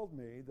bishop told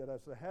me that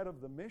as the head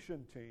of the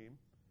mission team,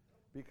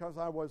 because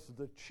I was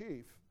the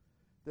chief,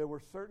 there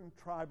were certain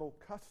tribal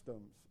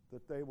customs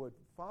that they would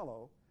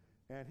follow,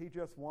 and he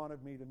just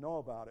wanted me to know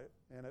about it.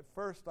 And at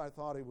first I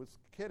thought he was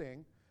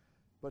kidding,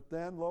 but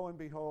then lo and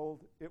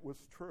behold, it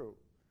was true.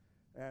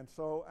 And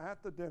so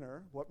at the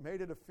dinner, what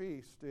made it a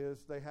feast is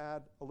they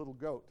had a little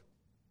goat.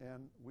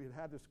 And we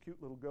had this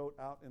cute little goat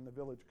out in the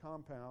village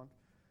compound,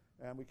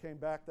 and we came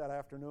back that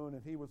afternoon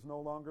and he was no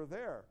longer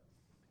there.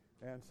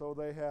 And so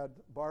they had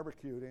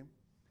barbecued him.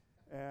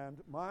 And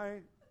my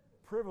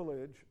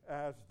privilege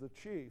as the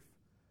chief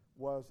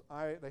was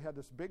they had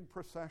this big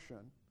procession,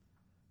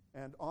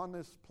 and on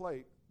this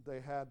plate they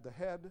had the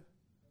head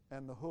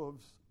and the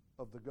hooves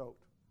of the goat.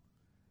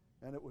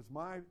 And it was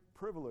my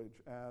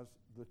privilege as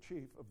the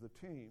chief of the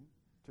team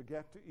to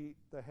get to eat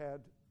the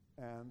head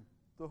and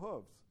the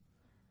hooves.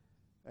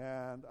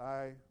 And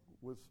I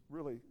was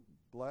really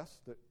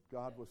blessed that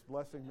God was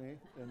blessing me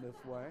in this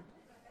way.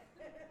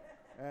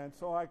 And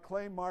so I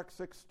claimed Mark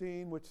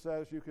 16, which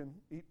says you can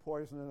eat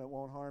poison and it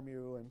won't harm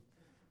you. And,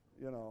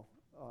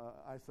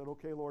 I said,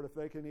 okay, Lord, if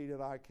they can eat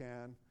it, I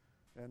can.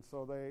 And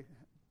so they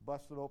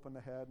busted open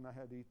the head, and I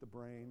had to eat the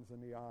brains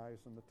and the eyes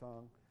and the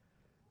tongue.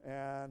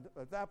 And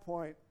at that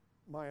point,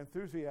 my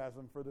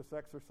enthusiasm for this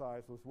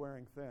exercise was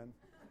wearing thin.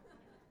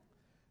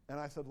 And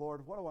I said,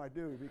 Lord, what do I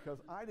do? Because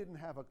I didn't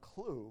have a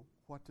clue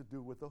what to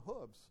do with the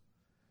hooves.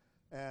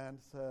 And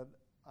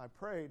I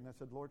prayed, and I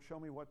said, Lord, show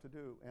me what to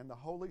do. And the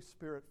Holy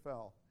Spirit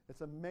fell.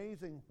 It's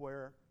amazing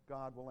where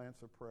God will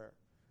answer prayer.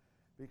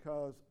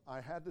 Because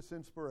I had this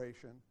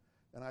inspiration,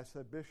 and I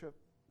said, Bishop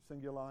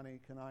Singulani,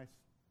 can I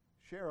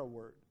share a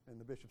word? And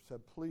the bishop said,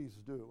 please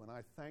do. And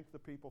I thanked the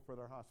people for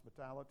their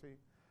hospitality.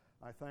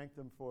 I thanked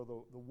them for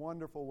the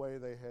wonderful way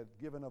they had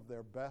given of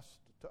their best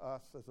to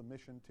us as a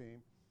mission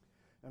team.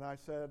 And I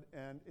said,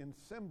 and in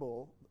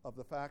symbol of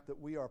the fact that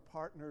we are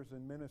partners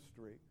in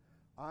ministry,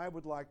 I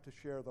would like to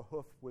share the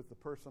hoof with the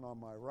person on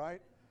my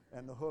right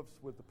and the hoofs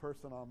with the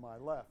person on my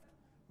left,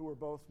 who are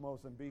both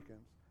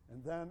Mozambicans.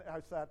 And then I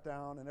sat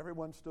down, and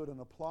everyone stood and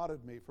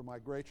applauded me for my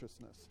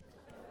graciousness.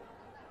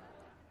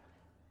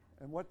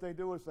 And what they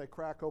do is they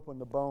crack open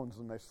the bones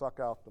and they suck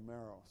out the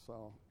marrow.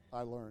 So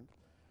I learned.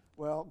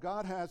 Well,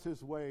 God has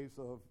his ways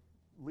of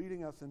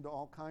leading us into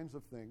all kinds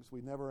of things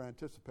we never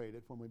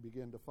anticipated when we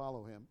begin to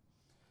follow him.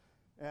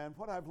 And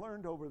what I've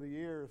learned over the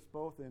years,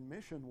 both in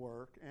mission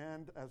work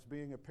and as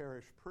being a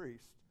parish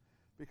priest,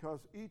 because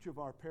each of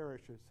our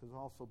parishes has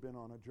also been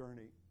on a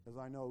journey, as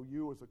I know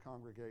you as a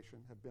congregation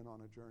have been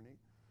on a journey.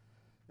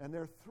 And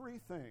there are three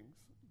things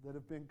that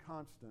have been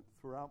constant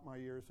throughout my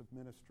years of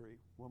ministry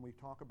when we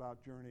talk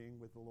about journeying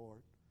with the Lord.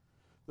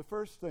 The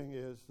first thing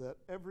is that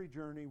every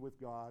journey with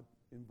God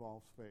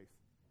involves faith.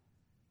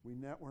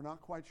 We're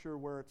not quite sure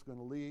where it's going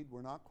to lead.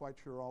 We're not quite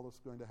sure all that's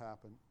going to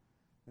happen.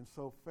 And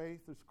so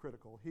faith is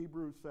critical.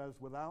 Hebrews says,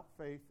 without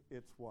faith,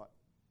 it's what?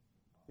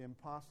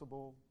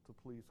 Impossible to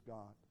please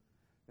God.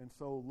 And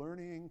so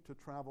learning to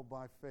travel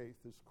by faith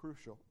is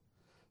crucial.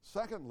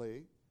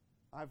 Secondly,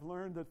 I've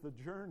learned that the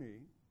journey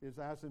is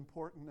as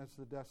important as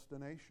the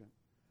destination,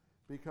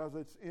 because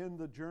it's in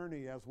the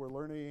journey as we're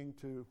learning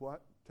to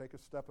what? Take a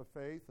step of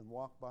faith and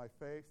walk by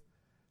faith,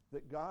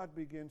 that God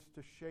begins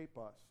to shape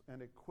us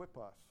and equip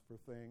us for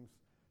things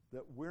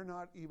that we're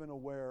not even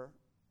aware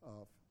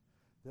of,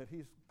 that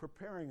he's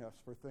preparing us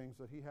for things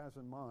that he has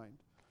in mind.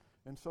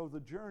 And so the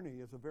journey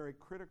is a very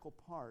critical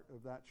part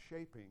of that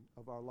shaping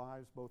of our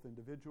lives, both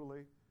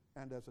individually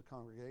and as a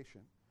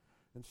congregation.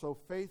 And so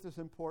faith is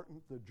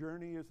important. The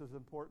journey is as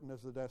important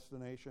as the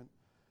destination.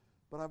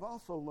 But I've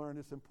also learned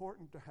it's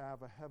important to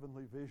have a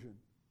heavenly vision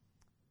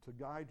to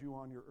guide you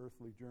on your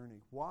earthly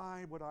journey.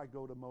 Why would I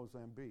go to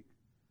Mozambique?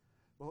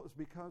 Well, it was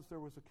because there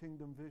was a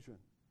kingdom vision.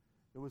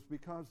 It was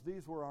because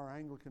these were our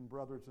Anglican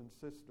brothers and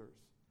sisters.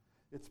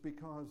 It's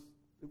because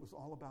it was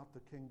all about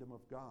the kingdom of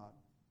God,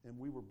 and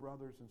we were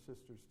brothers and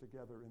sisters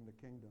together in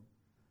the kingdom.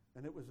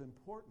 And it was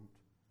important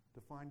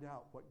to find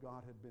out what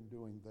God had been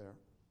doing there.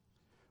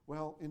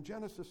 Well, in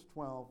Genesis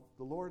 12,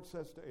 the Lord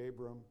says to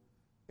Abram,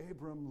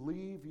 Abram,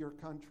 leave your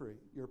country,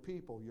 your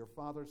people, your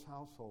father's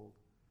household,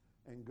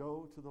 and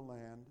go to the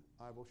land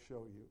I will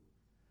show you.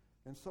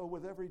 And so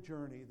with every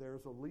journey,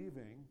 there's a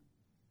leaving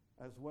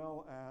as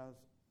well as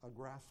a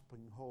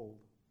grasping hold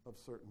of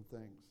certain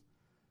things.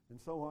 And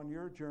so on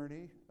your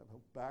journey,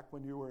 back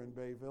when you were in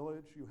Bay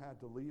Village, you had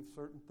to leave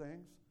certain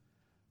things.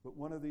 But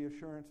one of the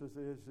assurances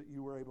is that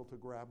you were able to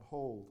grab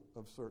hold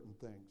of certain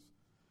things.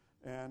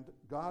 And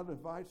God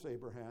invites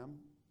Abraham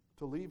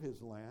to leave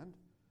his land,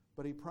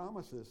 but he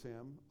promises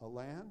him a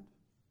land,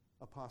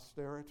 a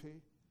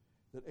posterity,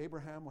 that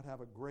Abraham would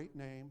have a great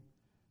name,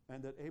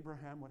 and that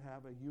Abraham would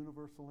have a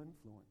universal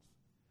influence,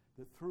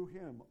 that through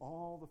him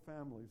all the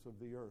families of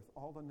the earth,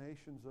 all the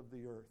nations of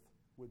the earth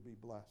would be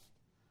blessed.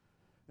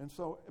 And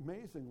so,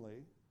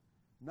 amazingly,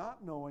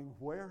 not knowing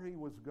where he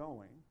was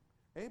going,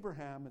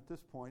 Abraham at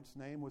this point's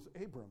name was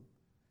Abram.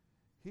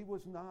 He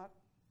was not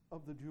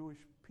of the Jewish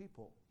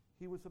people.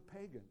 He was a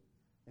pagan.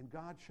 And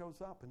God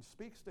shows up and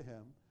speaks to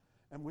him,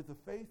 and with the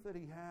faith that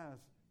he has,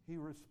 he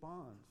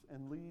responds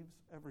and leaves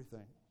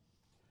everything.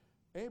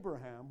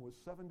 Abraham was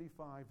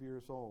 75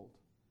 years old,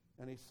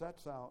 and he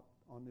sets out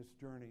on this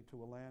journey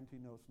to a land he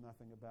knows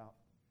nothing about.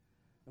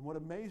 And what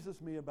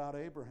amazes me about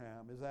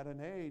Abraham is at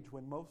an age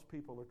when most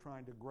people are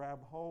trying to grab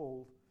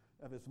hold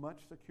of as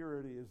much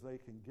security as they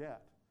can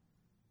get,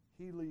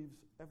 he leaves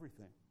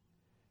everything.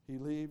 He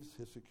leaves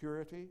his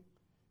security,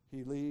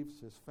 he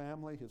leaves his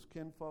family, his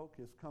kinfolk,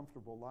 his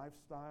comfortable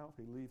lifestyle,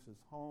 he leaves his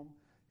home,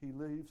 he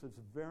leaves his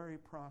very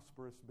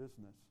prosperous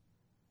business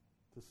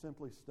to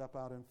simply step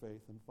out in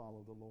faith and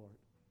follow the Lord.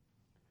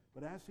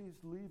 But as he's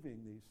leaving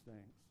these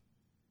things,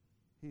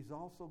 he's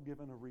also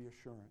given a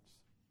reassurance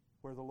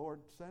where the Lord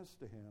says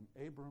to him,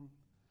 Abram,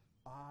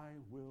 I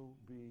will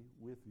be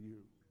with you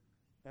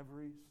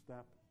every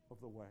step of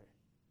the way.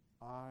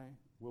 I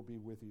will be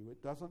with you.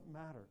 It doesn't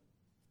matter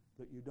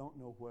that you don't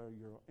know where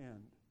you'll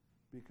end,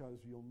 because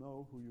you'll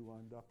know who you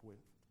end up with,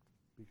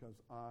 because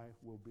I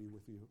will be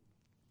with you.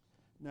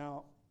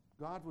 Now,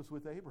 God was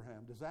with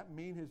Abraham. Does that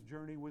mean his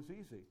journey was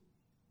easy?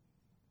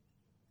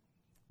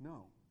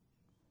 No.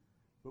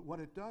 But what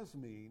it does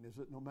mean is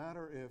that no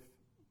matter if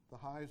the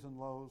highs and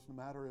lows, no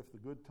matter if the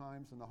good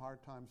times and the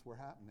hard times were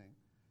happening,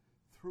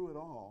 through it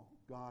all,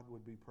 God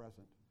would be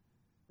present.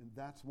 And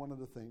that's one of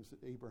the things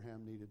that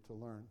Abraham needed to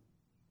learn.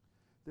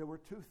 There were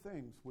two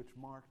things which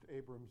marked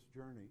Abram's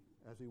journey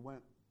as he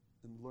went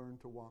and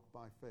learned to walk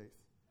by faith.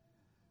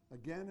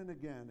 Again and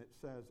again it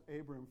says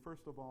Abram,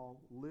 first of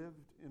all,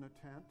 lived in a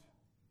tent,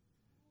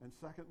 and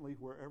secondly,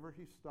 wherever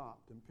he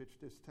stopped and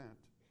pitched his tent,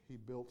 he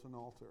built an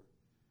altar.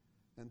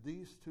 And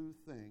these two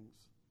things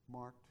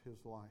marked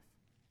his life.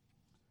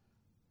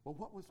 Well,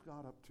 what was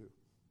God up to?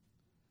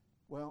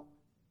 Well,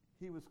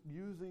 he was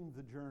using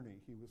the journey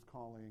he was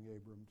calling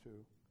Abram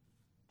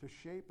to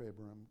shape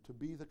Abram to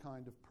be the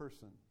kind of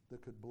person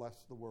that could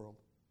bless the world.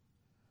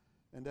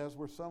 And as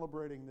we're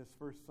celebrating this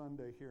first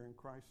Sunday here in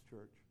Christ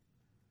Church,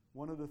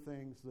 one of the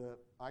things that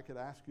I could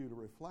ask you to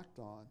reflect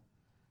on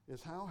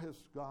is how has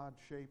God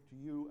shaped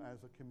you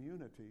as a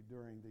community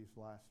during these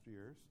last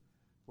years,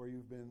 where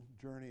you've been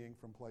journeying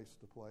from place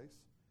to place,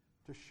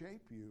 to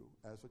shape you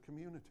as a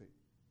community?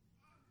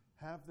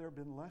 Have there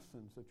been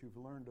lessons that you've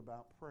learned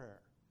about prayer?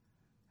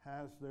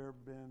 Have there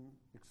been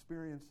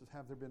experiences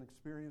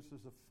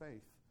of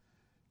faith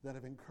that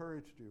have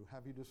encouraged you?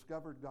 Have you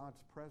discovered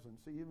God's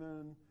presence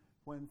even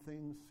when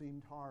things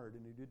seemed hard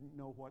and you didn't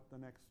know what the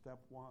next step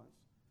was?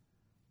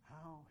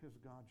 How has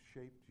God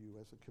shaped you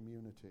as a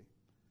community?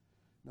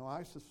 Now,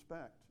 I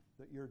suspect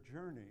that your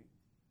journey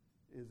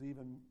is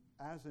even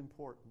as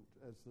important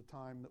as the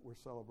time that we're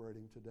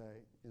celebrating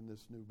today in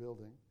this new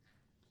building.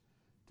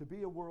 To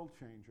be a world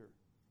changer,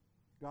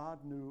 God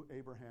knew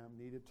Abraham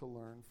needed to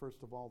learn,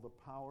 first of all, the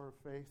power of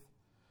faith.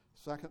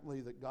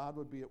 Secondly, that God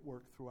would be at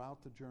work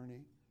throughout the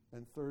journey.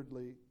 And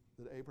thirdly,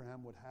 that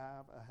Abraham would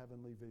have a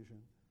heavenly vision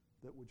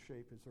that would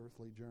shape his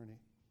earthly journey.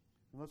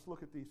 And let's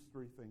look at these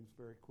three things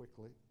very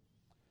quickly.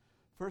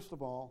 First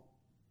of all,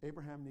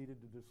 Abraham needed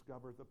to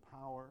discover the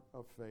power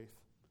of faith.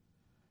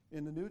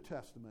 In the New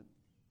Testament,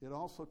 it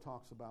also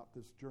talks about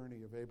this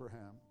journey of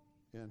Abraham.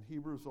 In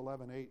Hebrews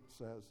 11:8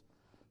 says,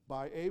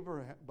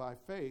 By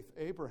faith,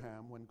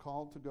 Abraham, when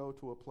called to go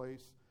to a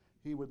place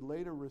he would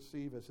later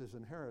receive as his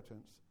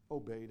inheritance,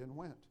 obeyed and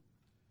went,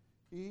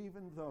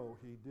 even though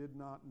he did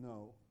not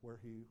know where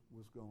he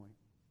was going.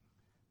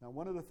 Now,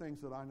 one of the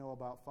things that I know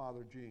about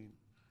Father Gene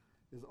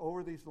is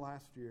over these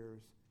last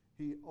years,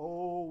 he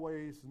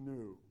always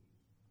knew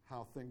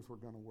how things were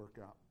going to work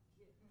out.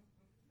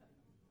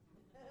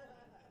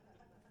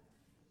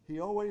 He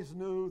always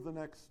knew the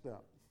next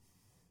step.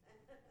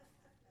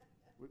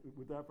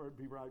 Would that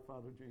be right,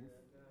 Father Gene?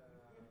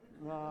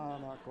 No,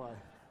 not quite.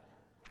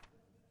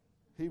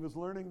 He was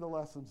learning the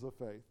lessons of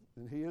faith,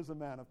 and he is a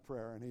man of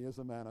prayer, and he is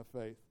a man of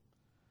faith.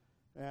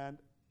 And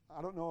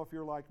I don't know if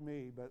you're like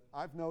me, but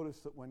I've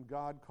noticed that when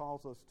God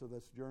calls us to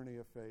this journey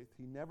of faith,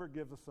 he never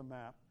gives us a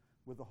map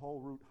with the whole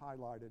route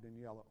highlighted in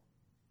yellow.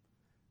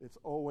 It's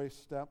always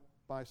step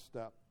by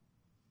step.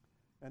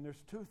 And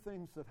there's two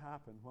things that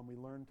happen when we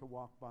learn to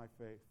walk by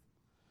faith.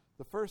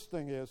 The first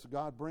thing is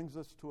God brings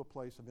us to a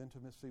place of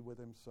intimacy with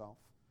himself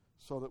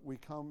so that we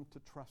come to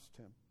trust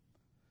him.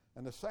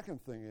 And the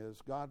second thing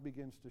is God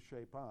begins to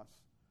shape us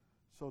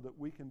so that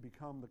we can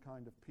become the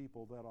kind of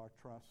people that are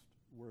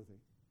trustworthy.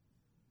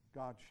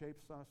 God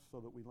shapes us so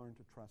that we learn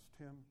to trust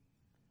him,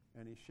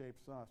 and he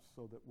shapes us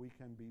so that we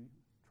can be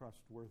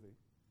trustworthy.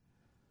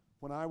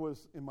 When I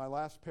was in my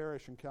last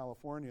parish in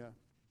California,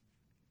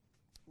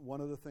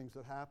 one of the things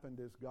that happened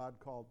is God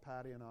called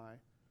Patty and I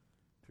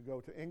to go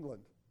to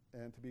England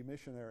and to be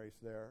missionaries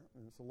there,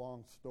 and it's a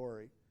long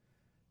story.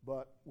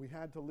 But we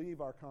had to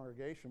leave our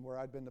congregation where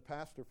I'd been the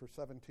pastor for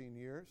 17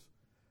 years.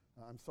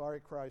 I'm sorry,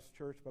 Christ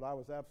Church, but I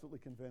was absolutely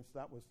convinced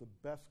that was the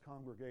best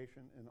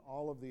congregation in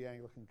all of the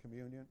Anglican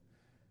Communion.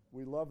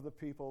 We loved the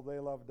people. They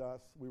loved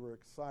us. We were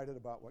excited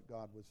about what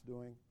God was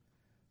doing.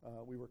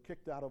 We were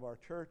kicked out of our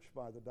church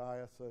by the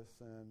diocese,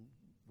 and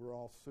we're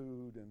all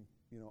sued and,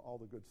 all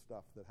the good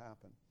stuff that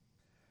happened.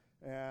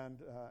 And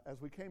as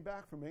we came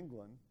back from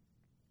England,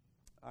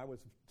 I was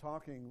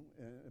talking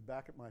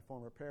back at my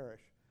former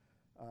parish.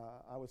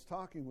 I was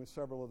talking with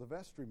several of the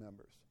vestry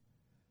members.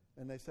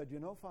 And they said,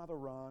 Father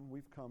Ron,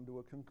 we've come to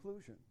a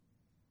conclusion.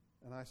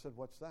 And I said,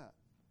 what's that?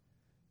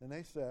 And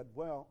they said,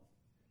 well,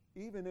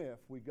 even if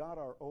we got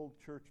our old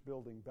church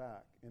building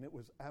back, and it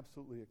was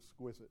absolutely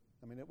exquisite.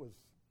 I mean, it was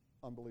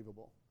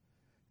unbelievable.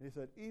 And he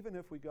said, even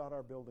if we got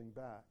our building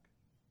back,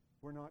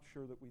 we're not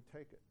sure that we'd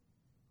take it.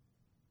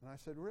 And I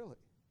said, really?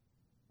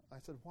 I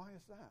said, why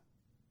is that?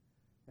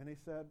 And he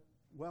said,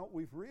 well,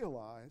 we've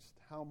realized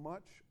how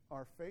much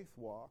our faith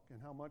walk and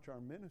how much our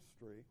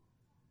ministry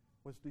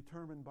was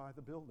determined by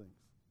the buildings.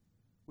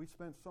 We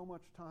spent so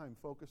much time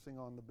focusing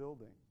on the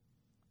building.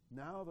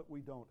 Now that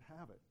we don't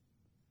have it,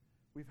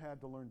 we've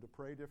had to learn to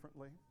pray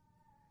differently.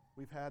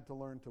 We've had to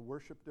learn to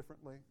worship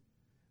differently.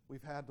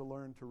 We've had to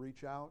learn to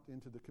reach out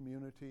into the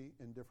community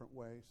in different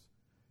ways.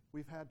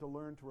 We've had to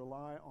learn to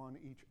rely on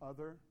each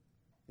other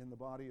in the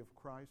body of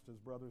Christ as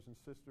brothers and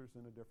sisters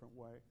in a different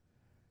way.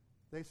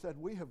 They said,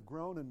 we have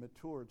grown and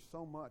matured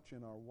so much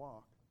in our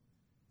walk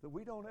that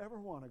we don't ever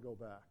want to go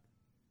back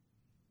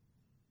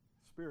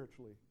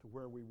spiritually to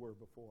where we were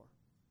before.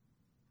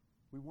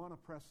 We want to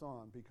press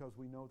on because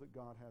we know that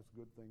God has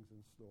good things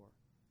in store.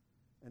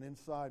 And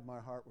inside my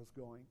heart was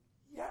going,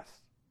 yes,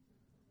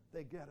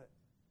 they get it.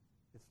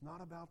 It's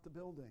not about the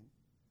building.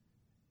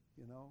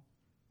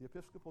 The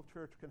Episcopal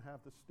Church can have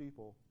the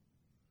steeple,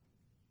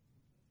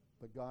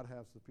 but God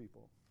has the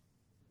people.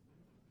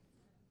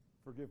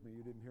 Forgive me,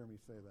 you didn't hear me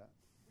say that.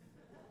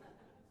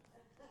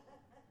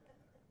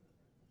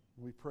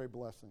 We pray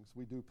blessings.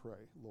 We do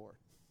pray, Lord.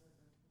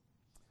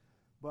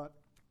 But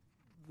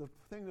the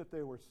thing that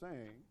they were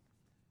saying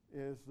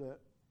is that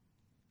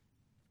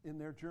in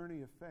their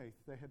journey of faith,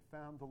 they had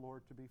found the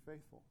Lord to be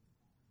faithful,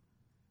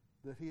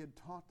 that he had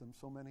taught them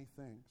so many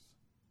things,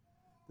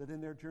 that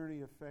in their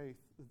journey of faith,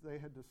 they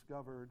had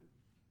discovered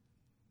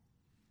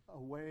a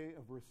way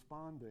of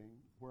responding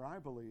where I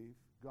believe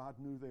God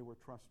knew they were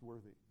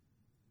trustworthy.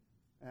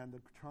 And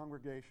the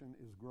congregation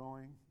is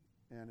growing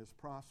and is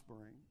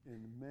prospering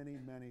in many,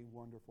 many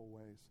wonderful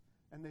ways.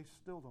 And they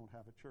still don't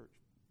have a church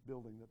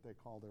building that they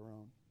call their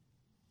own.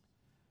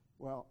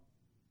 Well,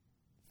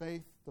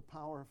 faith, the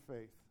power of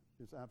faith,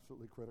 is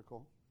absolutely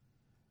critical.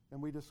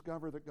 And we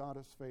discover that God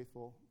is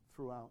faithful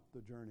throughout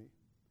the journey.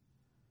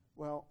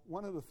 Well,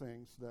 one of the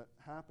things that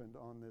happened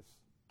on this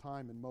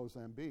time in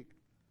Mozambique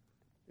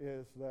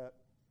is that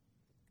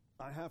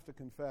I have to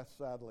confess,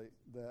 sadly,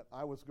 that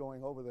I was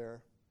going over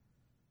there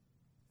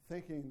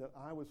thinking that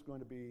I was going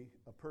to be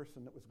a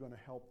person that was going to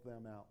help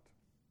them out.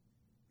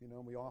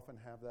 We often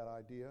have that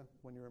idea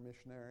when you're a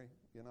missionary,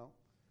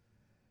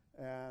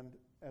 And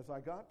as I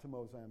got to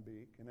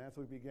Mozambique, and as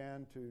we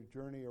began to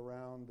journey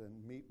around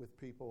and meet with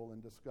people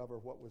and discover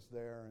what was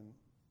there and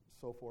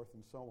so forth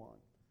and so on,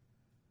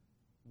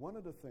 one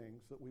of the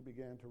things that we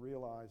began to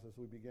realize as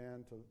we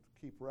began to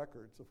keep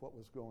records of what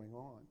was going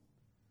on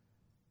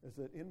is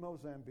that in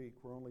Mozambique,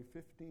 where only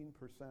 15%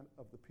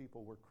 of the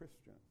people were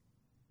Christian,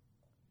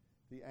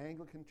 the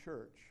Anglican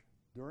Church,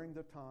 during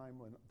the time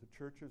when the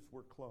churches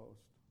were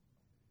closed,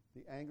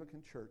 the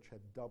Anglican Church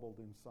had doubled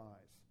in size.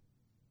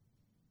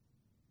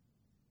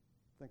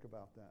 Think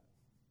about that.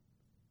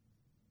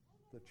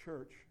 The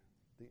church,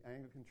 the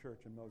Anglican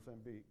Church in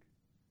Mozambique,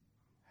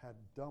 had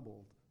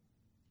doubled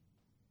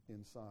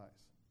in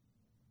size.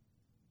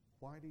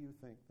 Why do you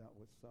think that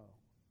was so?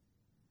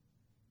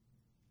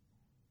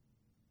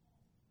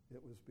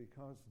 It was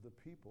because the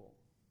people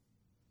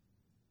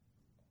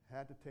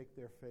had to take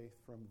their faith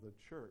from the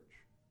church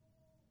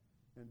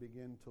and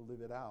begin to live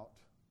it out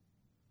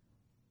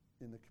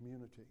in the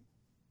community.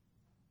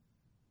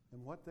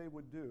 And what they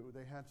would do,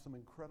 they had some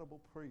incredible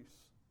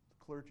priests,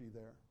 clergy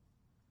there,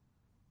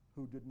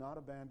 who did not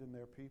abandon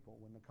their people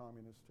when the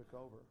communists took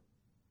over.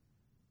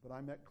 But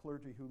I met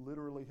clergy who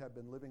literally had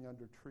been living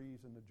under trees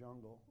in the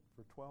jungle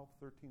for 12,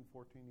 13,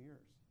 14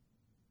 years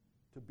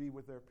to be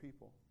with their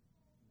people.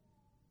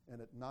 And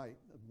at night,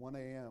 at 1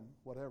 a.m.,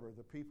 whatever,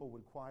 the people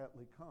would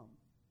quietly come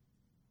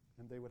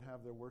and they would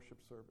have their worship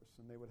service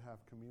and they would have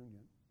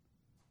communion.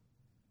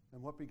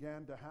 And what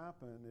began to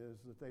happen is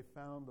that they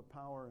found the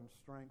power and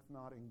strength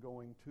not in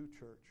going to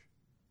church,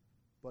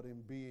 but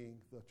in being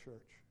the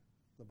church,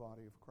 the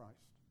body of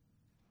Christ.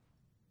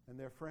 And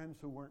their friends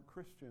who weren't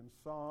Christians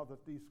saw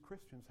that these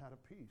Christians had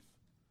a peace,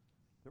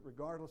 that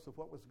regardless of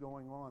what was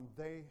going on,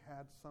 they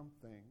had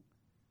something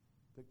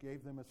that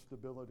gave them a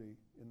stability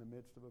in the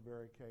midst of a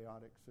very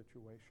chaotic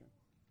situation.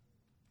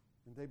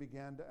 And they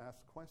began to ask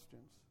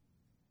questions.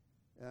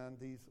 And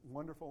these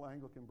wonderful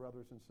Anglican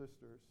brothers and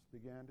sisters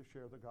began to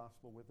share the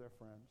gospel with their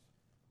friends.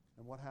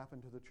 And what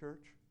happened to the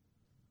church?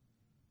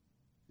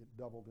 it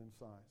doubled in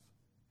size.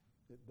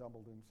 It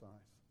doubled in size.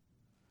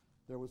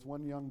 There was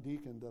one young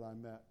deacon that I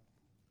met.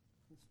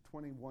 He was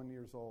 21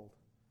 years old,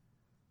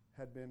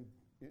 had been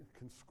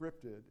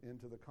conscripted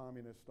into the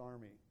communist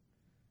army,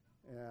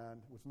 and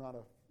was not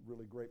a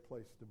really great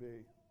place to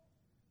be.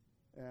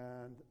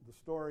 And the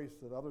stories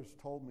that others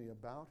told me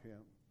about him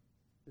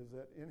is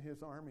that in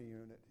his army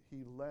unit,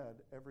 he led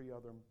every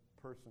other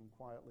person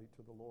quietly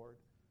to the Lord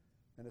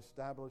and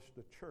established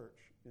a church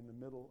in the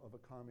middle of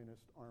a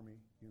communist army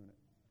unit.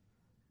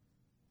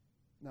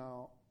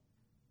 Now,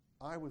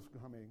 I was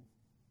coming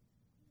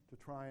to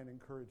try and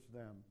encourage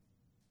them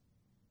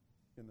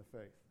in the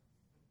faith.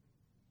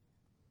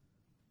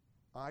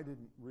 I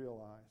didn't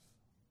realize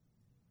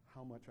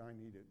how much I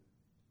needed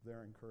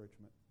their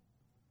encouragement.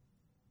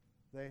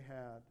 They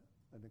had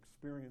an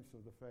experience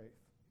of the faith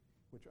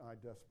which I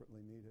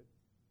desperately needed.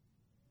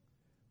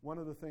 One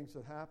of the things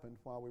that happened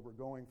while we were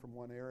going from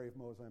one area of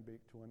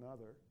Mozambique to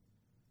another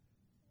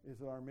is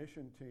that our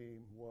mission team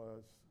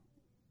was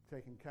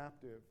taken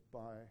captive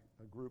by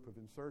a group of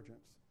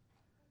insurgents,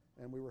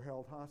 and we were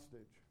held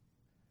hostage.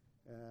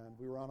 And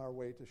we were on our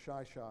way to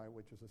Xai-Xai,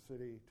 which is a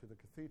city to the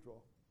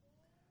cathedral.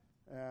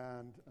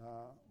 And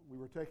we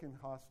were taken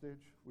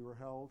hostage. We were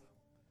held.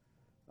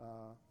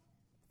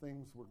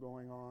 Things were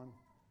going on.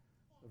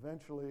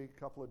 Eventually, a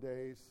couple of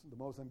days, the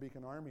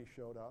Mozambican army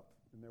showed up,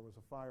 and there was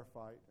a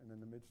firefight. And in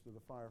the midst of the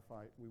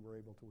firefight, we were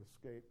able to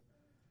escape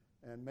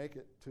and make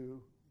it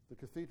to the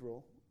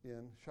cathedral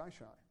in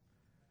Xai-Xai.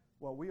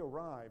 Well, we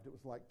arrived. It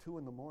was like 2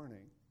 in the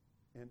morning,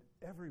 and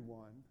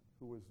everyone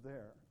who was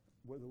there,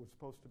 whether it was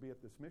supposed to be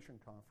at this mission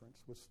conference,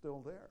 was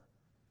still there.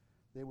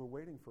 They were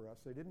waiting for us.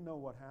 They didn't know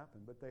what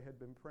happened, but they had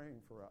been praying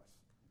for us.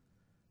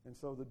 And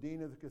so the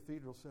dean of the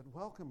cathedral said,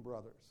 "Welcome,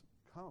 brothers.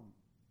 Come."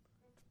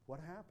 What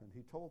happened?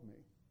 He told me.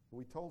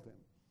 We told him.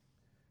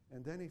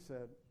 And then he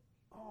said,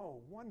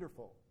 "Oh,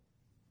 wonderful."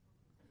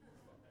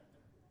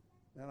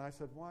 And I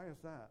said, "Why is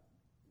that?"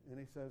 And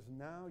he says,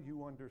 "Now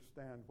you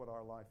understand what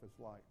our life is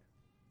like.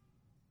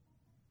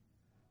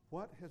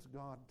 What has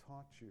God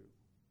taught you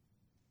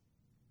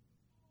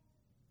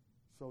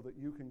so that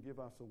you can give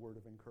us a word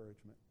of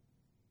encouragement?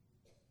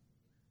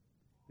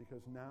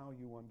 Because now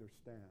you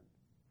understand."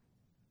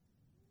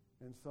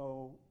 And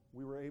so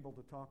we were able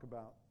to talk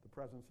about the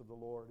presence of the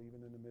Lord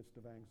even in the midst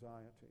of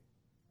anxiety.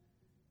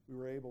 We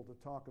were able to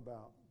talk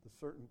about the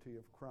certainty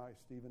of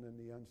Christ even in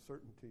the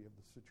uncertainty of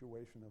the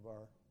situation of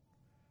our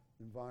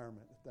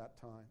environment at that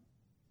time.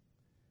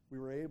 We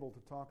were able to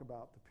talk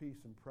about the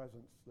peace and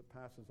presence that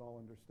passes all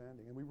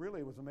understanding. And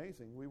it was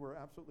amazing. We were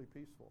absolutely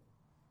peaceful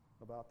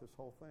about this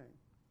whole thing.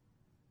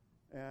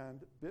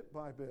 And bit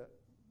by bit,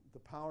 the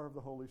power of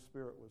the Holy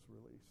Spirit was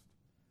released,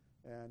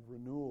 and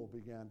renewal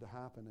began to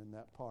happen in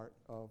that part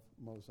of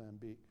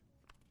Mozambique.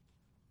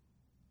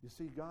 You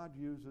see, God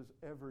uses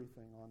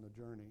everything on the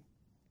journey.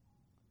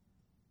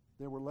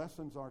 There were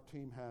lessons our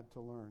team had to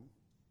learn,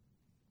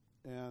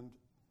 and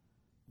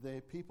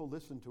people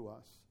listened to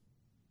us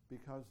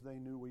because they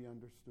knew we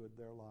understood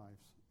their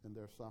lives and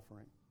their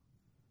suffering.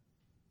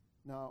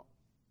 Now,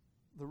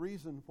 the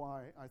reason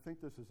why I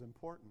think this is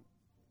important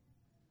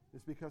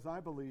is because I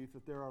believe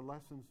that there are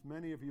lessons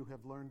many of you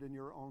have learned in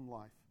your own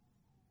life.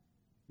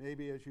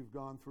 Maybe as you've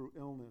gone through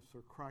illness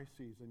or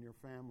crises in your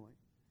family.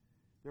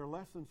 There are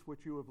lessons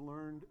which you have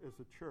learned as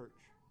a church.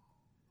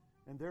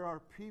 And there are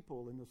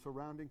people in the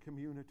surrounding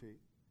community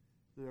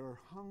that are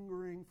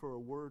hungering for a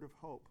word of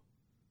hope.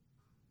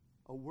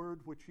 A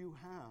word which you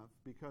have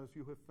because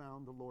you have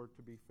found the Lord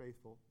to be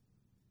faithful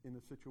in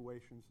the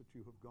situations that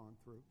you have gone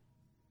through.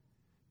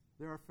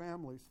 There are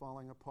families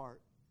falling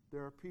apart.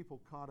 There are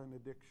people caught in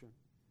addiction.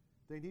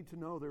 They need to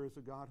know there is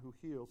a God who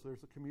heals.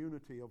 There's a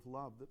community of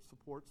love that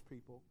supports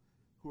people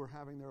who are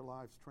having their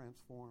lives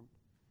transformed.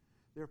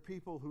 There are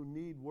people who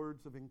need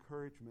words of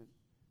encouragement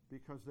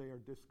because they are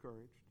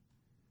discouraged.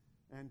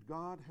 And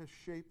God has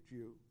shaped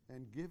you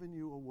and given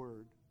you a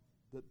word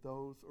that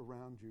those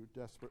around you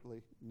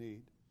desperately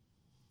need.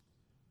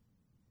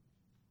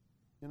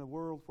 In a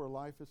world where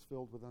life is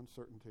filled with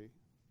uncertainty,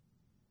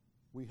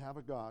 we have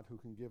a God who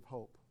can give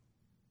hope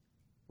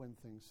when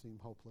things seem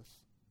hopeless.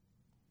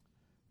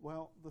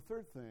 Well, the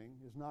third thing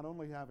is not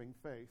only having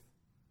faith,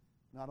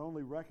 not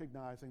only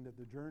recognizing that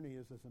the journey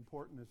is as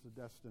important as the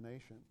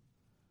destination,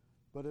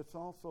 but it's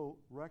also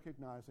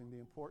recognizing the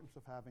importance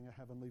of having a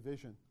heavenly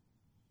vision.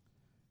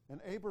 And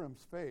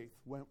Abram's faith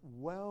went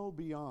well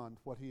beyond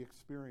what he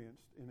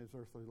experienced in his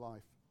earthly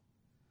life.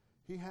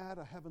 He had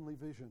a heavenly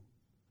vision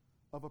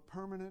of a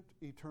permanent,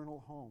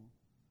 eternal home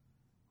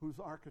whose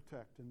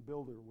architect and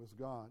builder was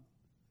God.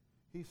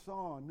 He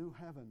saw a new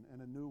heaven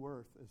and a new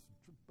earth, as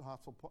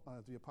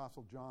the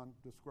Apostle John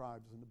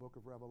describes in the book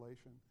of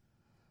Revelation,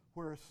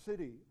 where a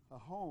city, a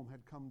home,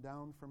 had come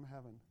down from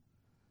heaven.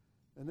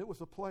 And it was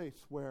a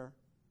place where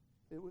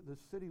the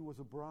city was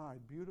a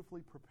bride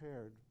beautifully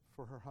prepared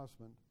for her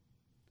husband,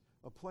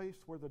 a place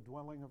where the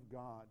dwelling of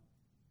God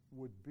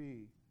would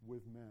be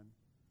with men,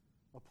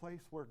 a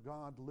place where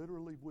God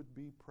literally would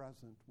be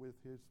present with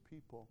his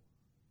people.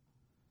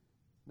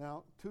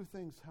 Now, two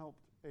things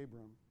helped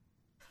Abram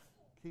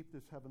keep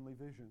this heavenly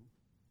vision.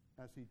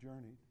 as he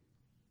journeyed.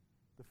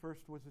 The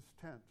first was his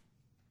tent,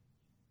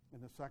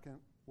 and the second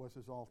was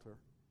his altar.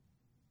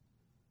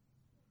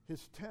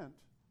 His tent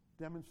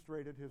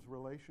demonstrated his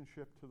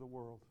relationship to the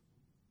world.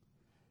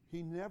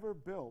 He never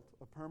built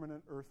a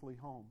permanent earthly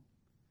home.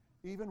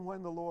 Even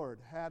when the Lord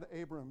had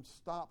Abram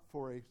stop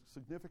for a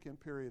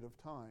significant period of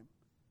time,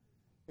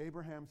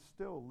 Abraham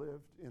still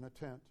lived in a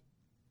tent.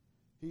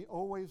 He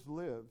always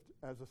lived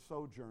as a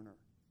sojourner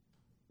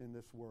in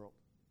this world.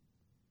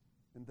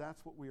 And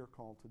that's what we are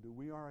called to do.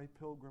 We are a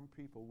pilgrim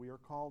people. We are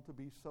called to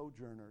be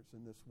sojourners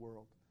in this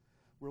world.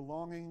 We're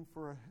longing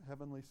for a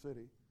heavenly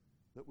city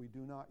that we do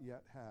not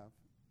yet have.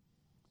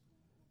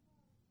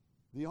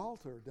 The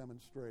altar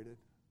demonstrated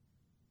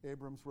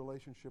Abram's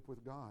relationship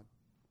with God.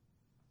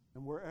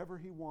 And wherever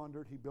he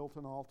wandered, he built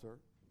an altar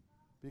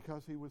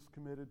because he was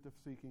committed to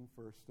seeking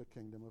first the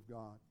kingdom of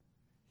God.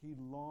 He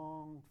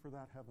longed for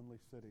that heavenly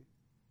city.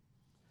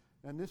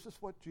 And this is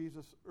what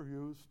Jesus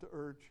used to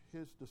urge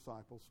his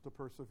disciples to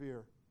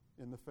persevere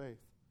in the faith.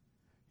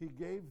 He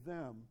gave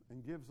them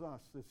and gives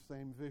us this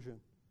same vision.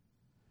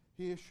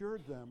 He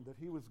assured them that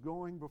he was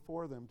going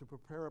before them to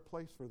prepare a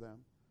place for them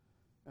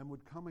and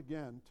would come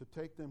again to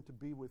take them to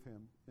be with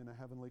him in a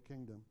heavenly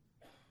kingdom.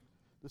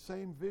 The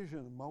same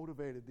vision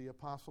motivated the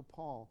Apostle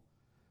Paul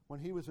when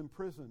he was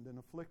imprisoned and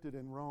afflicted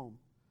in Rome.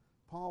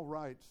 Paul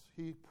writes,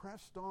 he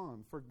pressed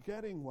on,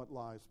 forgetting what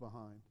lies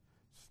behind,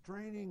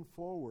 straining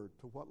forward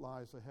to what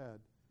lies ahead,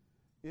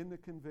 in the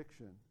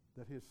conviction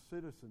that his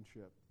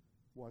citizenship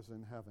was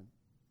in heaven.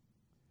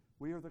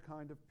 We are the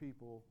kind of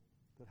people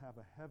that have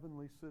a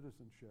heavenly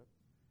citizenship,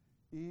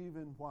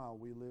 even while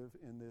we live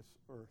in this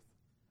earth.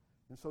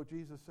 And so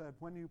Jesus said,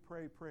 when you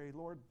pray, pray,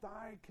 Lord,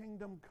 thy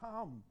kingdom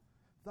come,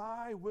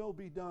 thy will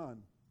be done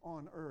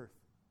on earth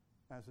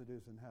as it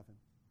is in heaven.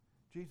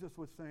 Jesus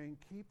was saying,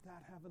 keep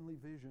that heavenly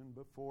vision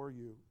before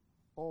you,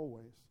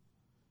 always.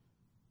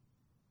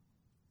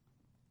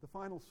 The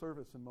final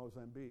service in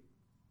Mozambique,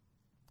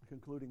 the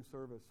concluding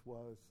service,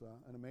 was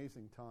an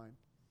amazing time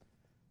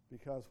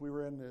because we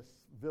were in this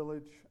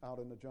village out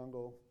in the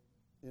jungle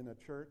in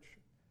a church,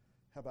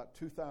 about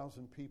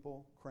 2,000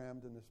 people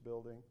crammed in this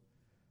building.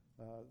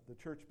 The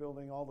church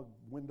building, all the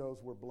windows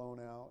were blown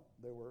out.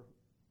 There were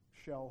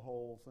shell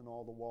holes in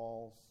all the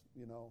walls.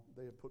 You know,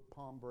 they had put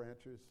palm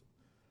branches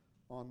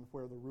on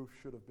where the roof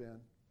should have been.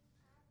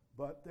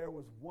 But there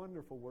was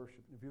wonderful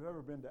worship. If you've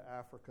ever been to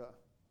Africa,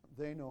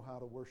 they know how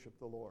to worship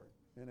the Lord,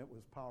 and it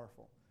was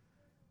powerful.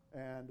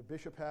 And the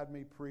bishop had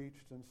me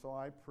preached, and so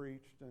I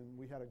preached, and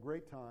we had a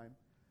great time.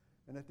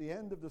 And at the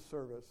end of the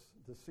service,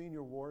 the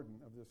senior warden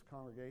of this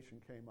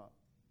congregation came up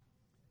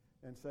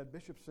and said,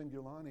 Bishop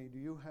Singulani, do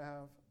you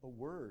have a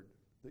word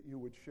that you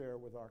would share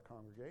with our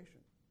congregation?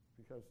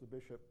 Because the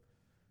bishop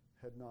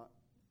had not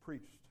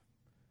preached.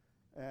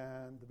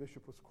 And the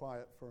bishop was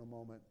quiet for a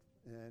moment,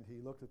 and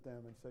he looked at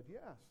them and said,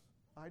 yes,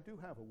 I do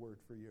have a word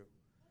for you.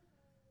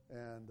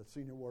 And the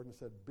senior warden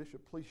said,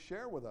 Bishop, please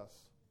share with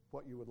us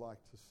what you would like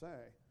to say.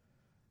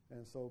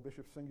 And so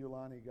Bishop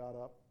Singulani got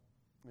up,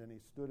 and he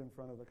stood in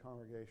front of the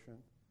congregation.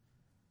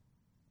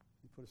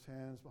 He put his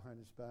hands behind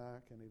his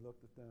back, and he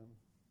looked at them.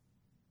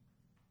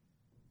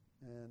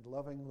 And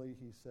lovingly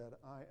he said,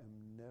 I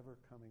am never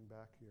coming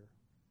back here.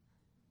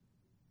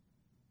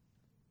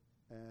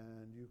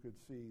 And you could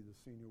see the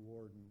senior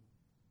warden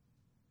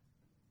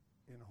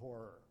in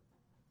horror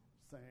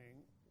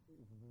saying,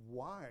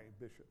 why,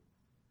 Bishop?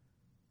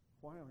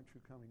 Why aren't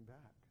you coming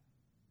back?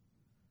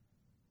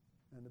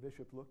 And the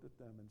bishop looked at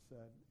them and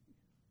said,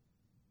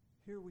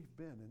 here we've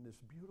been in this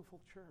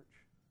beautiful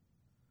church,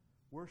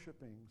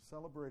 worshiping,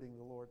 celebrating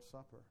the Lord's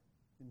Supper,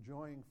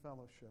 enjoying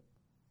fellowship.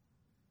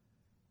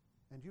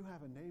 And you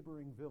have a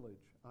neighboring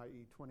village,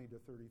 i.e. 20 to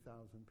 30,000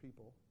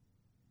 people,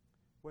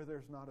 where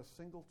there's not a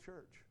single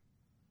church,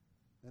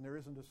 and there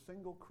isn't a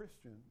single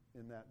Christian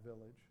in that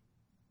village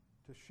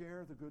to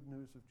share the good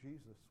news of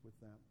Jesus with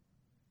them.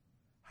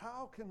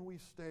 How can we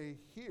stay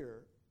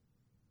here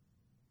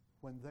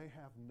when they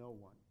have no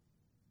one?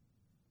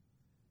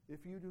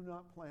 If you do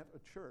not plant a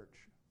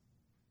church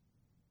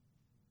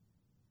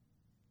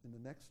in the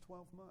next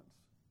 12 months,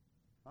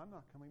 I'm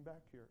not coming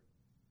back here.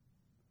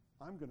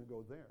 I'm going to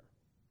go there.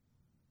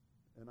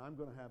 And I'm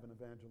going to have an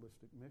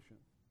evangelistic mission.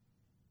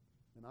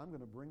 And I'm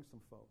going to bring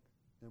some folk,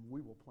 and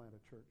we will plant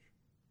a church.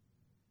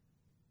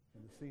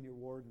 And the senior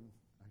warden,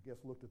 I guess,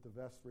 looked at the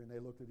vestry, and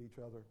they looked at each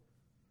other.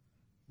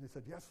 And they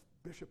said, yes,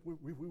 Bishop,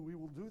 we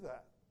will do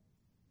that.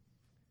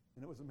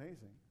 And it was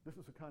amazing. This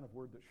is the kind of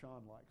word that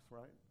Sean likes,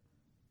 right?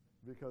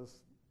 Because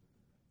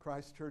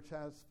Christ Church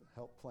has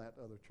helped plant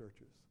other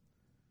churches.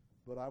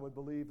 But I would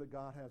believe that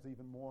God has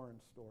even more in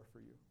store for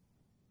you.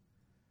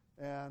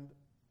 And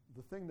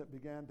the thing that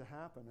began to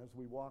happen as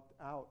we walked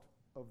out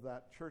of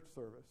that church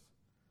service,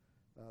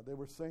 they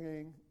were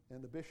singing,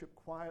 and the bishop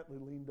quietly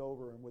leaned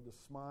over and with a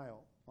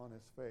smile on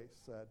his face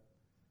said,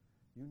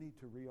 you need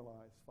to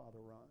realize, Father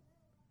Ron,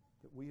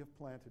 that we have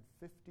planted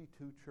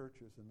 52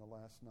 churches in the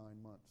last 9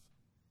 months.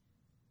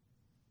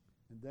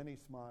 And then he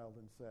smiled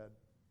and said,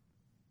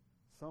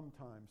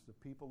 sometimes the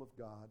people of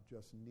God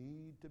just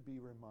need to be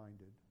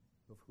reminded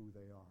of who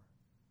they are.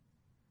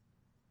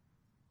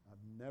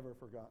 I've never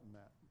forgotten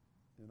that,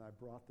 and I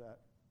brought that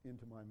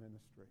into my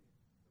ministry.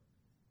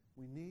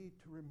 We need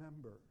to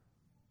remember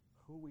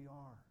who we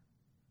are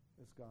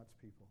as God's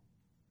people.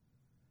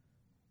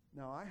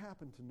 Now, I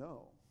happen to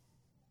know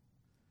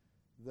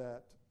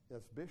that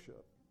as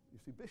bishop, you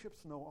see,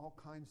 bishops know all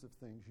kinds of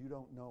things you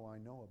don't know I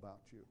know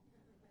about you.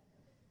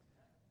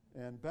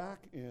 And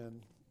back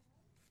in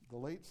the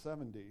late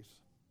 70s,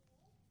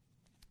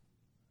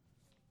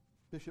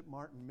 Bishop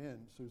Martin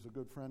Mintz, who's a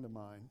good friend of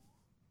mine,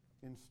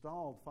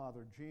 installed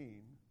Father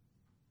Gene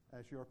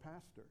as your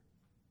pastor.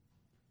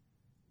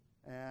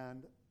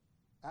 And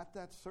at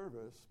that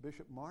service,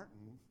 Bishop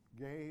Martin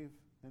gave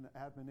an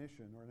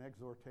admonition or an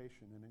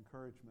exhortation, an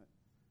encouragement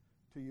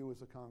to you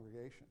as a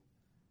congregation.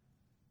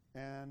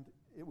 And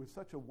it was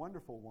such a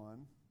wonderful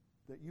one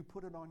that you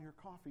put it on your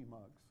coffee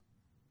mugs.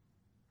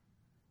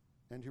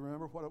 And do you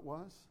remember what it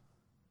was?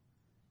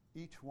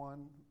 Each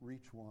one,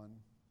 reach one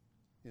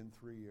in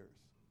 3 years.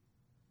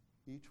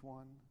 Each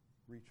one,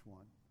 reach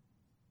one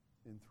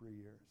in 3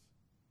 years.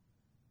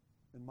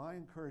 And my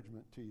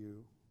encouragement to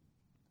you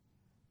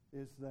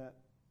is that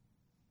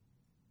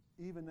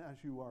even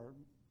as you are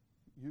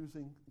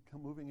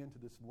moving into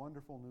this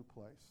wonderful new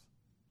place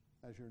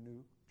as your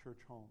new church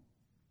home,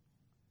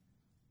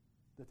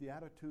 that the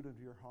attitude of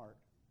your heart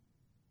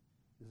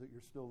is that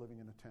you're still living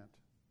in a tent.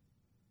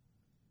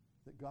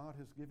 That God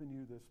has given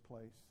you this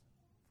place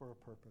for a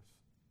purpose.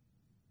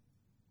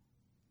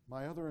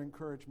 My other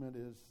encouragement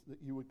is that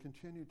you would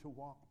continue to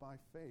walk by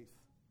faith.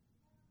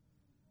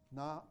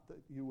 Not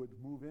that you would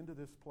move into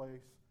this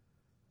place,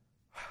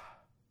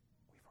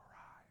 we've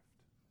arrived.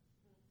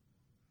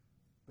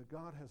 But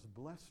God has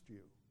blessed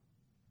you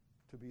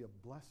to be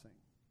a blessing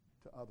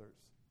to others.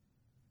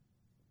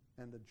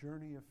 And the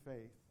journey of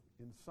faith,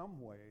 in some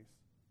ways,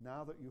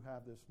 now that you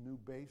have this new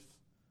base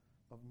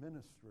of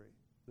ministry,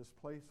 this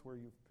place where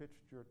you've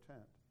pitched your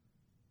tent,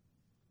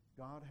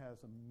 God has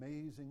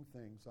amazing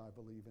things, I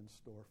believe, in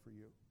store for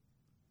you.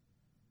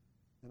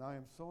 And I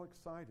am so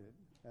excited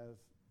as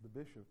the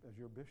bishop, as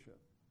your bishop,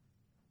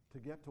 to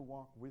get to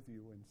walk with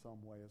you in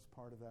some way as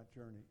part of that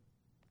journey.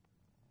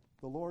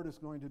 The Lord is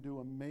going to do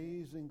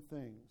amazing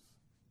things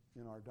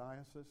in our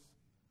diocese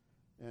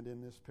and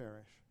in this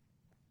parish.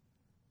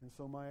 And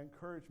so my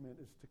encouragement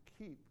is to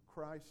keep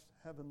Christ's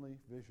heavenly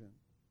vision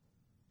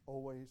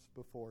always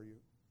before you.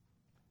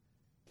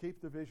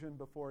 Keep the vision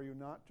before you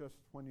not just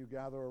when you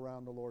gather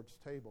around the Lord's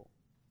table,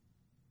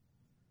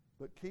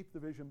 but keep the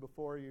vision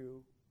before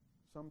you.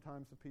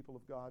 Sometimes the people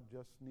of God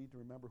just need to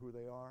remember who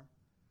they are,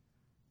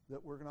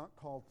 that we're not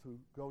called to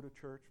go to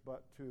church,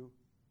 but to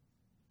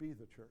be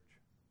the church,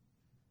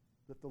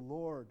 that the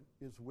Lord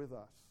is with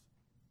us,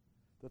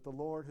 that the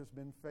Lord has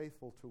been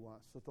faithful to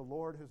us, that the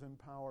Lord has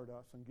empowered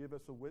us and give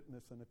us a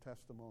witness and a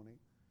testimony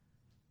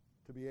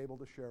to be able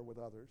to share with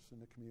others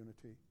in the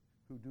community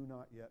who do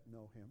not yet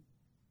know him.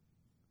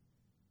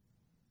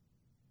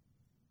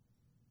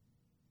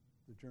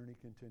 The journey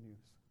continues,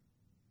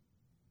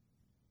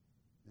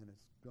 and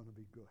it's going to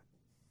be good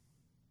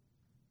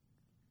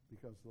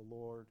because the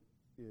Lord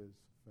is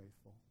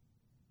faithful.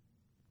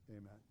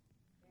 Amen.